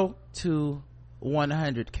 0 to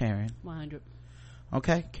 100, Karen. 100.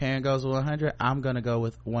 Okay, Karen goes with 100. I'm gonna go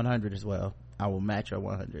with 100 as well. I will match her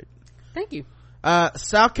 100. Thank you.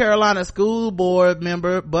 South Carolina school board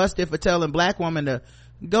member busted for telling black woman to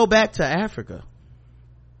go back to Africa.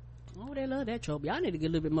 Oh, they love that trope. Y'all need to get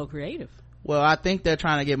a little bit more creative. Well, I think they're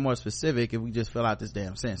trying to get more specific if we just fill out this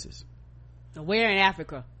damn census. Where in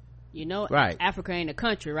Africa? You know, right. Africa ain't a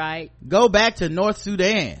country, right? Go back to North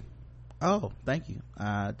Sudan. Oh, thank you.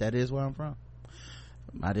 That is where I'm from.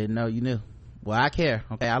 I didn't know you knew. Well, I care.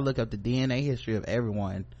 Okay, I look up the DNA history of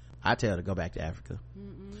everyone I tell to go back to Africa.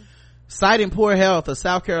 Citing poor health, a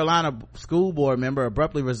South Carolina school board member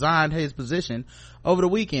abruptly resigned his position over the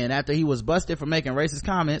weekend after he was busted for making racist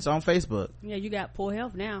comments on Facebook. Yeah, you got poor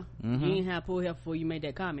health now. You didn't have poor health before you made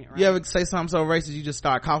that comment, right? You ever say something so racist you just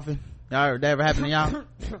start coughing? That ever happened to y'all?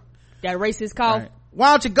 That racist cough? Right. Why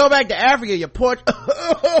don't you go back to Africa, you poor...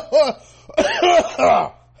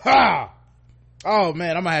 Oh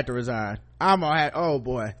man, I'm gonna have to resign. Oh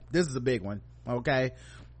boy, this is a big one. Okay.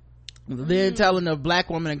 Then telling a black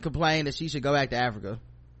woman and complain that she should go back to Africa.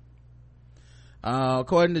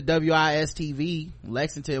 According to WIS-TV,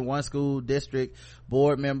 Lexington one school district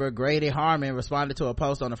board member Grady Harmon responded to a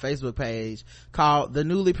post on a Facebook page called The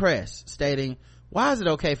Newly Pressed, stating, "Why is it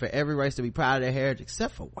okay for every race to be proud of their heritage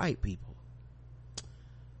except for white people?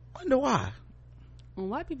 Wonder why." When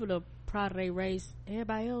white people are proud of their race,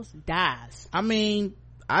 everybody else dies. I mean,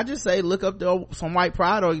 I just say look up some white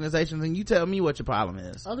pride organizations and you tell me what your problem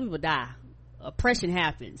is. Other people die. Oppression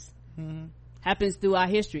happens. Happens throughout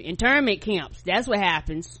history. Internment camps, that's what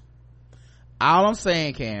happens. All I'm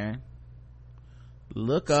saying, Karen,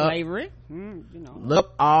 look up slavery. Look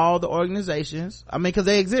up all the organizations. I mean, because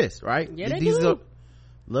they exist, right? Yeah, they do.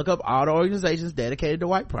 Look up all the organizations dedicated to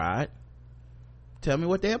white pride. Tell me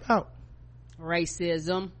what they're about.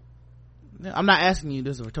 Racism. I'm not asking you,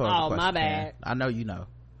 this is a rhetorical question. Oh, my bad. Karen. I know you know,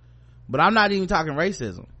 but I'm not even talking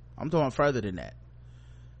racism. I'm talking further than that.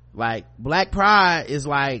 Like, black pride is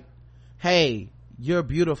like, hey, you're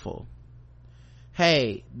beautiful.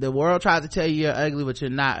 Hey, the world tries to tell you you're ugly, but you're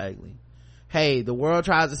not ugly. Hey, the world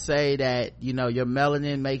tries to say that, you know, your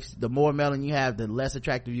melanin makes, the more melanin you have, the less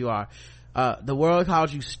attractive you are. The world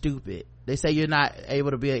calls you stupid. They say you're not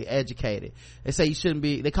able to be educated. They say you shouldn't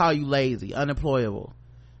be, they call you lazy, unemployable.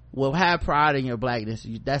 Well, have pride in your blackness.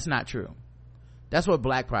 That's not true. That's what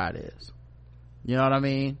black pride is. You know what I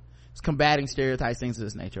mean? It's combating stereotypes, things of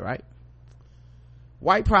this nature, right?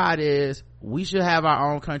 White pride is, we should have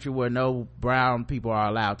our own country where no brown people are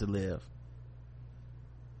allowed to live.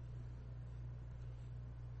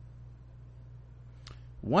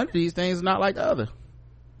 One of these things is not like the other.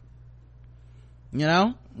 You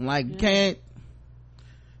know, like you can't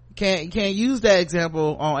use that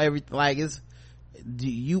example on everything. Like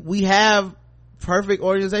we have perfect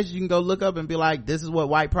organizations you can go look up and be like, this is what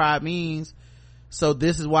white pride means, so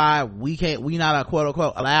this is why we not a quote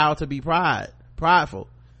unquote allowed to be prideful.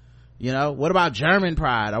 You know, what about German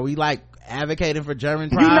pride? Are we like advocating for German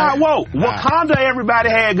pride? You're not woke. Wakanda, everybody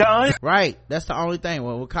had guns. Right, that's the only thing.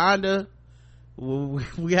 Well, Wakanda,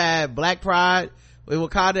 we had black pride. In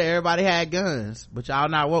Wakanda, everybody had guns, but y'all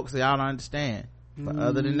not woke, so y'all don't understand. But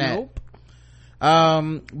other than that,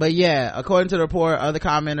 but yeah, according to the report, other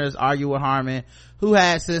commenters argue with Harmon, who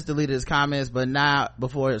had since deleted his comments, but not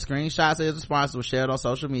before screenshots of his response were shared on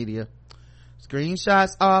social media.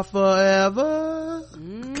 Screenshots are forever.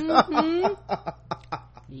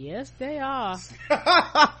 Yes, they are.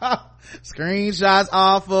 Screenshots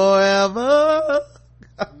are forever.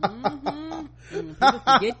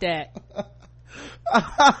 Forget that.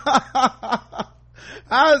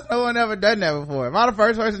 How has no one ever done that before? Am I the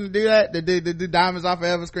first person to do that? To do diamonds off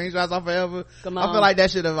forever, screenshots off forever? Come on. I feel like that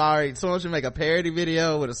should have already, someone should make a parody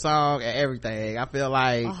video with a song and everything. I feel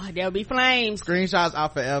like there'll be flames. Screenshots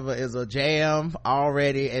off forever is a jam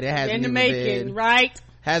already, and it hasn't even been right.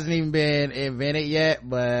 Hasn't even been invented yet,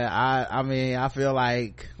 but I mean, I feel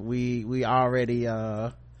like we already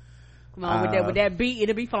come on, with that beat,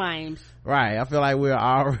 it'll be flames. Right, I feel like we're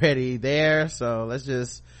already there, so let's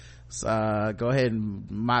just go ahead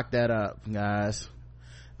and mock that up, guys.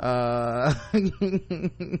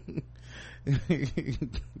 Screenshots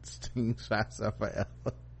are forever.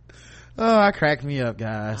 Oh, I crack me up,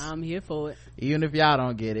 guys. I'm here for it, even if y'all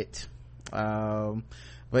don't get it. But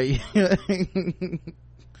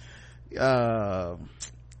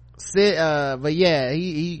yeah,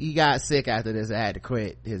 he got sick after this and had to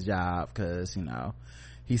quit his job because, you know,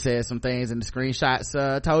 he said some things and the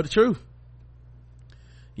screenshots told the truth.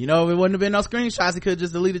 You know, if it wouldn't have been no screenshots, he could have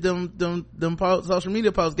just deleted them social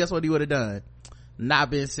media posts. Guess what he would have done? Not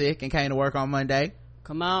been sick and came to work on Monday.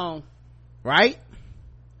 Come on. Right?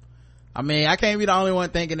 I mean, I can't be the only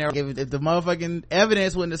one thinking that if the motherfucking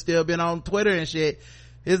evidence wouldn't have still been on Twitter and shit,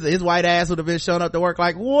 his white ass would have been showing up to work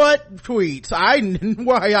like, what tweets?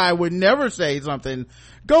 Why I would never say something.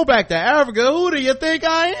 Go back to Africa. Who do you think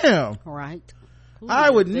I am? Right. I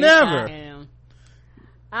would never.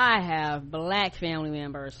 I have black family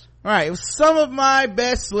members. Right. Some of my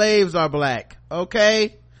best slaves are black.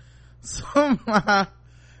 Okay. Some of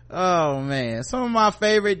my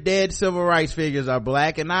favorite dead civil rights figures are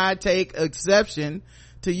black, and I take exception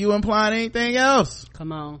to you implying anything else.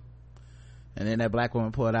 Come on. And then that black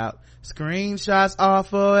woman pulled out, screenshots are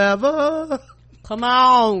forever. Come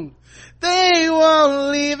on. They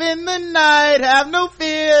won't leave in the night, have no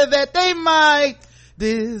fear that they might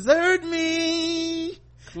desert me.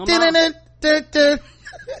 Come on.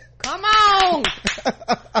 Come on.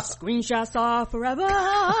 Screenshots are forever.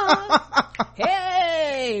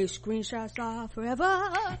 Hey, screenshots are forever.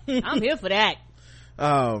 I'm here for that.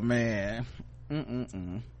 Oh man.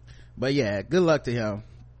 But yeah, good luck to him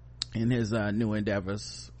in his new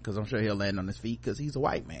endeavors, because I'm sure he'll land on his feet because he's a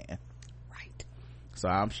white man. Right. So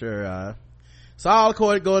I'm sure it's all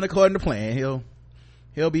going according to plan.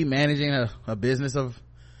 He'll be managing a business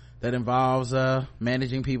that involves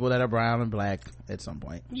managing people that are brown and black at some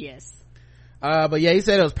point. Yes. But yeah, he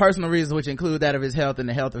said it was personal reasons, which include that of his health and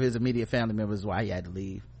the health of his immediate family members, why he had to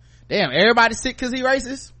leave. Damn, everybody's sick because he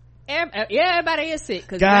racist? Yeah, everybody is sick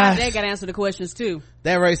because now they gotta answer the questions too.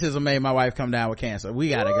 That racism made my wife come down with cancer. We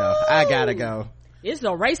gotta go. I gotta go. It's a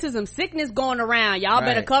racism sickness going around. Y'all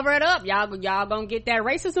better cover it up. Y'all gonna get that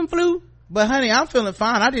racism flu. But honey, I'm feeling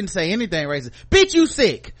fine. I didn't say anything racist. Bitch, you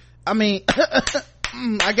sick. I mean,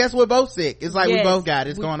 I guess we're both sick. It's like we both got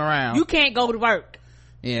it. It's going around. You can't go to work.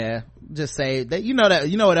 Yeah, just say that. You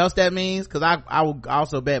know what else that means? Because I will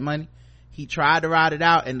also bet money he tried to ride it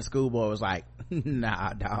out and the school board was like,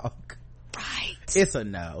 nah, dog. Right. It's a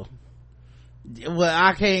no. Well,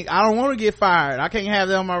 I don't want to get fired. I can't have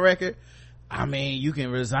that on my record. I mean, you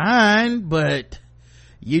can resign, but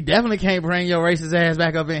you definitely can't bring your racist ass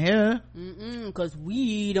back up in here. Because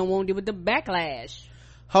we don't want to deal with the backlash.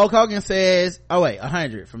 Hulk Hogan says,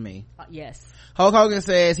 100 for me. Yes. Hulk Hogan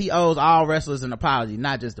says he owes all wrestlers an apology,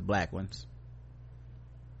 not just the black ones.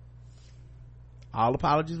 all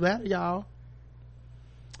apologies matter, y'all.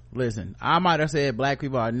 Listen, I might have said black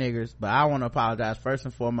people are niggers, but I want to apologize first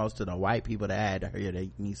and foremost to the white people that had to hear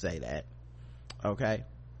me say that. Okay?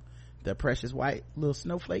 The precious white little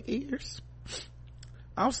snowflake ears.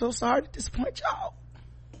 I'm so sorry to disappoint y'all.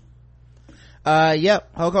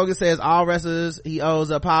 Yep. Hulk Hogan says all wrestlers he owes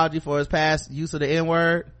an apology for his past use of the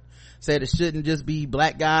N-word. Said it shouldn't just be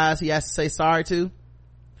black guys he has to say sorry to.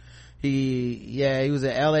 He was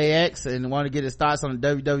at LAX and wanted to get his thoughts on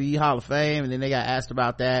the WWE Hall of Fame, and then they got asked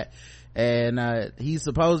about that. And he's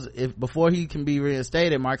supposed, if before he can be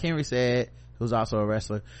reinstated, Mark Henry said, who's also a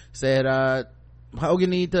wrestler, said Hogan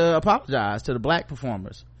need to apologize to the black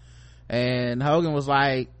performers. And Hogan was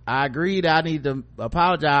like, I agree that I need to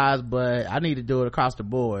apologize, but I need to do it across the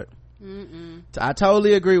board. I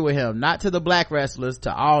totally agree with him. Not to the black wrestlers,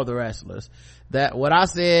 to all the wrestlers. That what I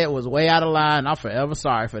said was way out of line. I'm forever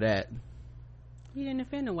sorry for that. He didn't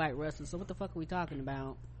offend the white wrestlers, so what the fuck are we talking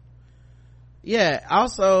about? Yeah,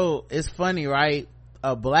 also it's funny, right?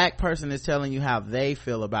 A black person is telling you how they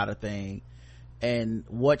feel about a thing and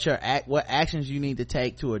what actions you need to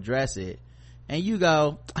take to address it, and you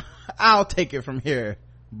go, I'll take it from here,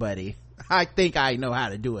 buddy. I think I know how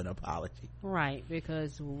to do an apology. Right,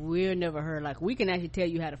 because we're never heard, like, we can actually tell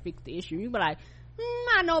you how to fix the issue. You be like,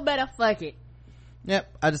 I know better, fuck it.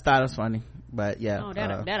 Yep, I just thought it was funny, but yeah. Oh,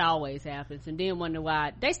 that always happens, and then wonder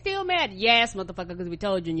why they still mad. Yes, motherfucker, because we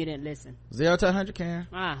told you and you didn't listen. 0 to 100, Karen.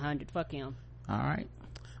 100, fuck him. All right,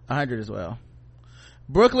 100 as well.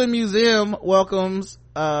 Brooklyn Museum welcomes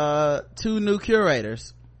 2 new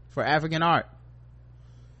curators for African art.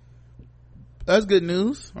 That's good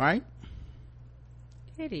news, right?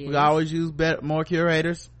 It is. We always use more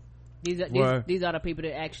curators. These are the people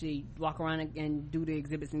that actually walk around and do the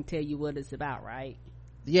exhibits and tell you what it's about, right?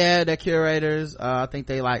 Yeah, they're curators. I think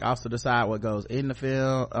they like also decide what goes in the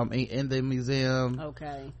film, in the museum.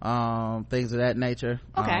 Okay. Things of that nature.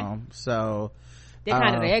 Okay. So they're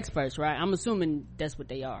kind of the experts, right? I'm assuming that's what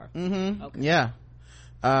they are. Mm-hmm. Okay.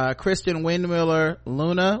 Yeah. Christian Windmiller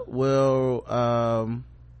Luna will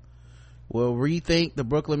rethink the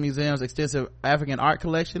Brooklyn Museum's extensive African art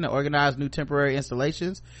collection and organize new temporary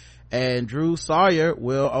installations. And Drew Sawyer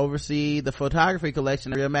will oversee the photography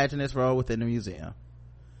collection and reimagine its role within the museum.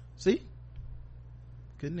 See?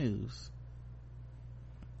 Good news.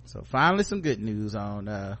 So finally some good news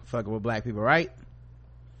on fucking with black people, right?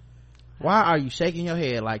 Why are you shaking your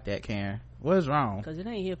head like that, Karen? What is wrong? Because it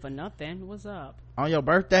ain't here for nothing. What's up? On your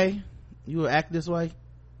birthday, you will act this way?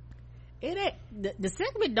 It ain't. The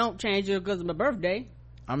sentiment don't change it because of my birthday.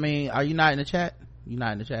 I mean, are you not in the chat? You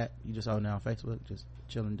not in the chat? You just holding it on Facebook, just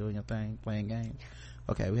chilling, doing your thing, playing games?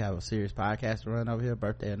 Okay, we have a serious podcast to run over here,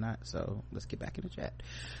 birthday or not, so let's get back in the chat.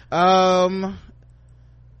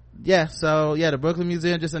 The Brooklyn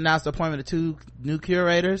Museum just announced the appointment of 2 new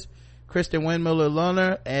curators. Kristen Windmiller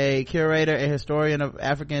Lohner, a curator and historian of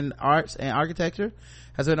African arts and architecture,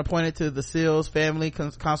 has been appointed to the Seals Family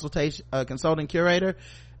Consulting Curator,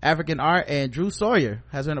 African Art, and Drew Sawyer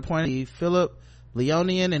has been appointed the Philip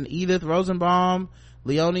Leonian and Edith Rosenbaum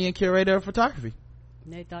Leonian Curator of Photography.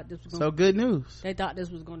 They thought this was good news. They thought this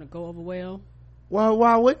was going to go over well. Well,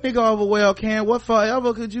 why wouldn't it go over well, Karen? What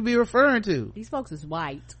forever could you be referring to? These folks is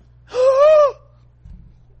white.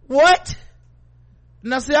 What?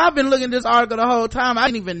 Now see, I've been looking at this article the whole time. I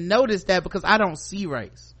didn't even notice that because I don't see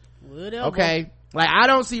race. Whatever. Okay? Like, I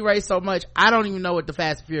don't see race so much, I don't even know what the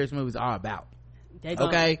Fast and Furious movies are about. They're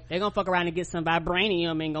gonna fuck around and get some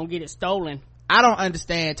vibranium and gonna get it stolen. I don't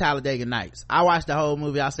understand Talladega Nights. I watched the whole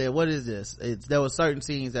movie. I said, what is this? There were certain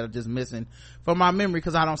scenes that are just missing from my memory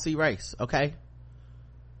because I don't see race. Okay?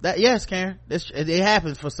 Yes, Karen. It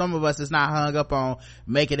happens for some of us. It's not hung up on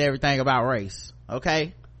making everything about race.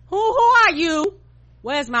 Okay? Who are you?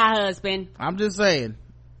 Where's my husband? I'm just saying.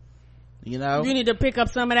 You know? You need to pick up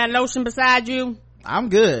some of that lotion beside you. I'm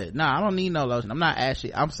good. No, I don't need no lotion. I'm not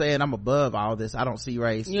ashy. I'm saying I'm above all this. I don't see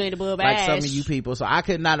race. You ain't above like ash. Some of you people. So I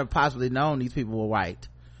could not have possibly known these people were white.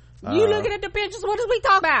 You looking at the pictures? What is we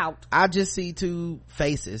talk about? I just see 2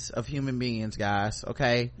 faces of human beings, guys.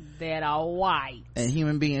 Okay? That are white. And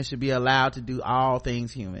human beings should be allowed to do all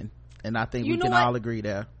things human. And I think we can all agree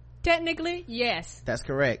there. Technically, yes. That's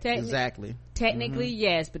correct. Exactly. Technically,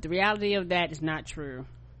 yes. But the reality of that is not true.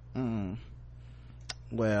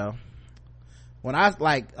 Well, when I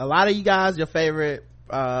like a lot of you guys, your favorite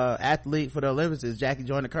athlete for the Olympics is Jackie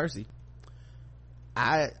Joyner-Kersee.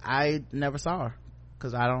 I never saw her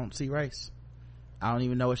because I don't see race. I don't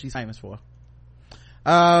even know what she's famous for.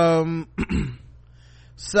 Who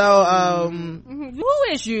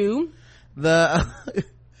is you?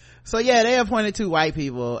 So yeah, they appointed 2 white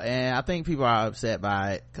people, and I think people are upset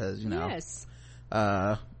by it because, you know. Yes.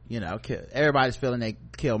 everybody's feeling they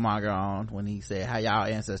Killmonger on when he said, how y'all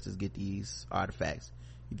ancestors get these artifacts?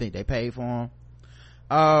 You think they paid for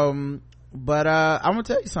them? But I'm gonna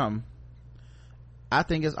tell you something. I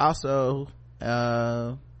think it's also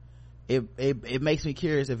it makes me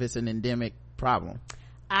curious if it's an endemic problem.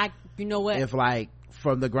 You know what, if like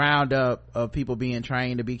from the ground up of people being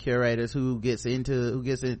trained to be curators, who gets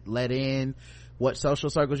let in, what social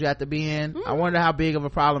circles you have to be in. I wonder how big of a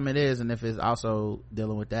problem it is, and if it's also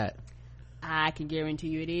dealing with that. I can guarantee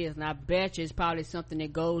you it is, and I bet you it's probably something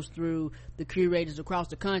that goes through the curators across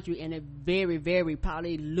the country, and a very, very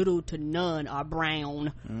probably little to none are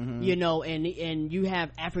brown. And you have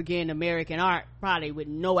African American art probably with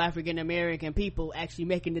no African American people actually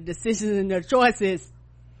making the decisions and their choices.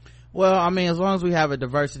 Well, I mean, as long as we have a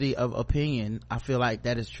diversity of opinion, I feel like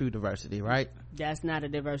that is true diversity, right? That's not a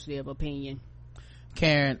diversity of opinion.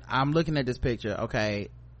 Karen, I'm looking at this picture. Okay,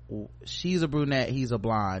 she's a brunette, he's a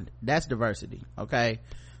blonde. That's diversity. Okay,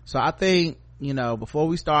 so I think, before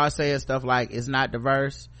we start saying stuff like it's not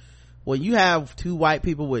diverse, when you have two white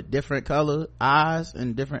people with different color eyes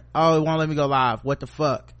and different, it won't let me go live, what the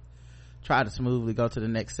fuck. Try to smoothly go to the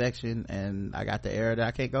next section, and I got the error that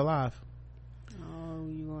I can't go live.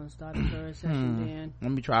 You want to start the third session then?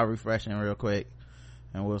 Let me try refreshing real quick,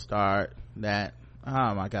 and we'll start that.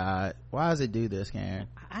 Oh my god, why does it do this, Karen?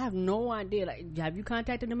 I have no idea. Like, have you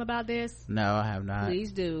contacted them about this? No, I have not.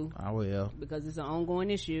 Please do. I will, because it's an ongoing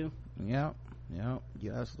issue. Yep,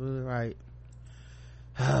 you're absolutely right.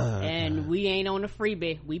 And we ain't on the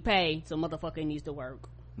freebie, we pay, so motherfucker needs to work.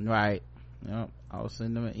 Right. I'll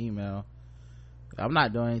send them an email. I'm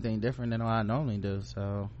not doing anything different than what I normally do,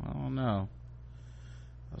 so I don't know.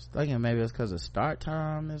 I was thinking maybe it's because the start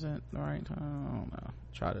time isn't the right time. I don't know.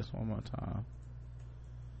 Try this one more time.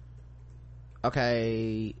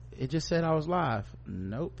 Okay, it just said I was live.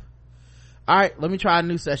 Nope. All right, let me try a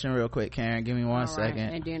new session real quick, Karen. Give me one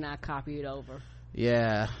second. And then I copy it over.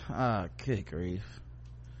 Yeah. Good grief.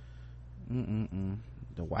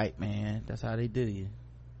 The white man, that's how they do you.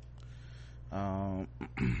 All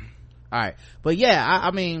right, but yeah,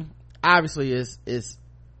 I mean, obviously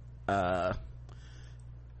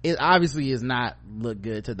it obviously is not look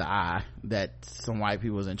good to the eye that some white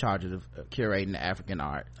people is in charge of curating the African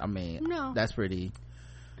art. I mean, no. That's pretty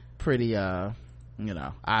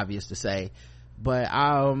obvious to say. But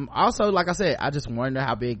also, like I said, I just wonder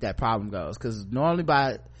how big that problem goes, because normally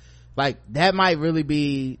that might really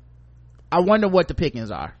be, I wonder what the pickings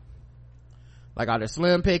are. Like, are they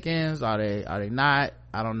slim pickings? Are they not?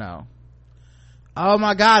 I don't know. Oh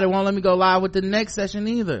my god, it won't let me go live with the next session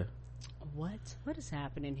either. What is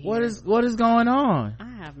happening here? What is going on?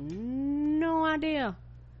 I have no idea.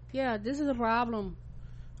 Yeah, this is a problem.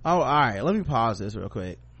 Oh, all right, let me pause this real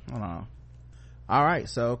quick. Hold on. All right,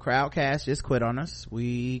 so Crowdcast just quit on us.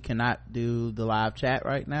 We cannot do the live chat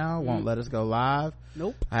right now. Won't let us go live.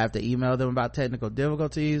 Nope. I have to email them about technical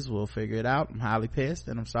difficulties. We'll figure it out. I'm highly pissed,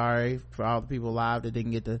 and I'm sorry for all the people live that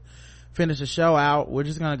didn't get to finish the show out. We're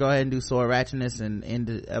just gonna go ahead and do sword ratchetness and end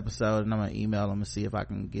the episode, and I'm gonna email them and see if I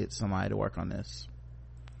can get somebody to work on this.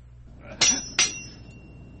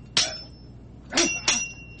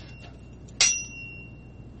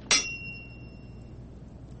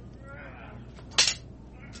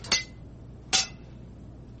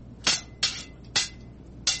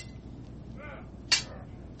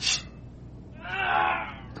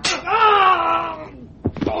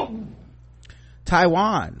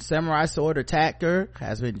 Taiwan, samurai sword attacker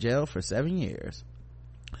has been jailed for 7 years.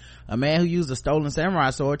 A man who used a stolen samurai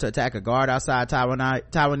sword to attack a guard outside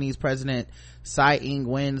Taiwanese President Tsai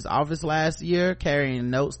Ing-wen's office last year, carrying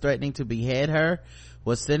notes threatening to behead her,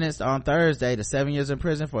 was sentenced on Thursday to 7 years in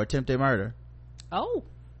prison for attempted murder. Oh.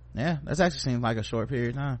 Yeah, that actually seems like a short period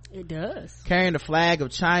of time. It does. Carrying the flag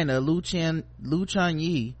of China, Lu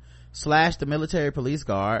Chun-yi slashed the military police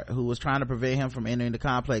guard who was trying to prevent him from entering the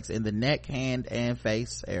complex in the neck, hand, and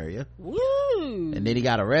face area. Woo! And then he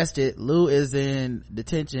got arrested. Lu is in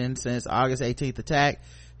detention since August 18th attack.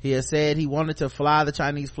 He has said he wanted to fly the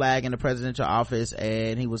Chinese flag in the presidential office,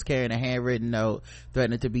 and he was carrying a handwritten note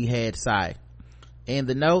threatening to behead Tsai. In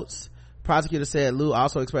the notes, prosecutors said Lu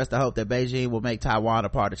also expressed the hope that Beijing will make Taiwan a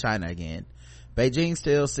part of China again. Beijing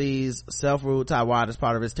still sees self-ruled Taiwan as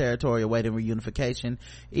part of its territory awaiting reunification,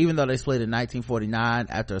 even though they split in 1949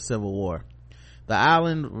 after a civil war. The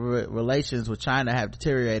island relations with China have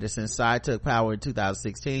deteriorated since Tsai took power in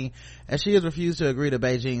 2016, as she has refused to agree to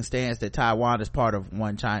Beijing's stance that Taiwan is part of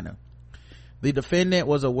one China. The defendant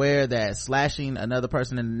was aware that slashing another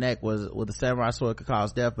person in the neck with a samurai sword could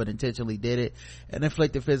cause death, but intentionally did it and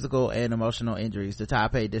inflicted physical and emotional injuries, the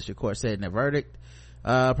Taipei District Court said in a verdict.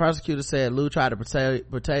 Prosecutors said Liu tried to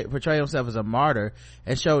portray himself as a martyr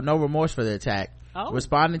and showed no remorse for the attack.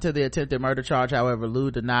 Responding to the attempted murder charge, however,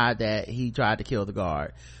 Liu denied that he tried to kill the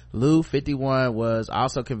guard. Liu, 51, was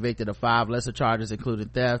also convicted of 5 lesser charges, including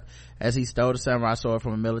theft, as he stole the samurai sword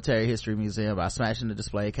from a military history museum by smashing the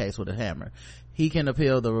display case with a hammer. He can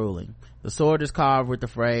appeal the ruling. The sword is carved with the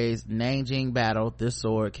phrase Nanjing Battle. This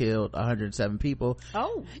sword killed 107 people.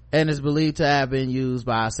 And is believed to have been used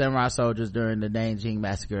by samurai soldiers during the Nanjing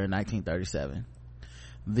Massacre in 1937.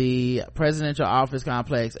 The presidential office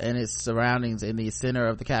complex and its surroundings in the center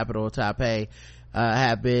of the capital of Taipei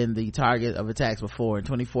have been the target of attacks before. In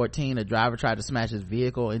 2014, a driver tried to smash his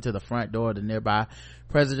vehicle into the front door of the nearby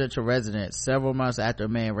presidential residence several months after a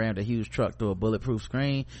man rammed a huge truck through a bulletproof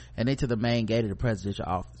screen and into the main gate of the presidential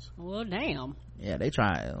office. Well, damn. Yeah, they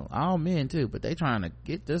trying, all men too, but they trying to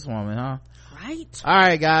get this woman, huh? Right. All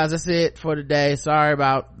right, guys, that's it for today. Sorry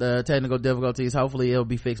about the technical difficulties. Hopefully it'll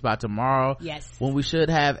be fixed by tomorrow. Yes. When we should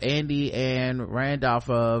have Andy and Randolph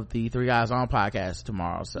of the Three Guys On podcast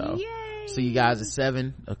tomorrow. So yay. See you guys at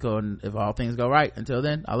 7 if all things go right. Until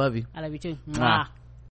then, I love you. I love you too. Mwah.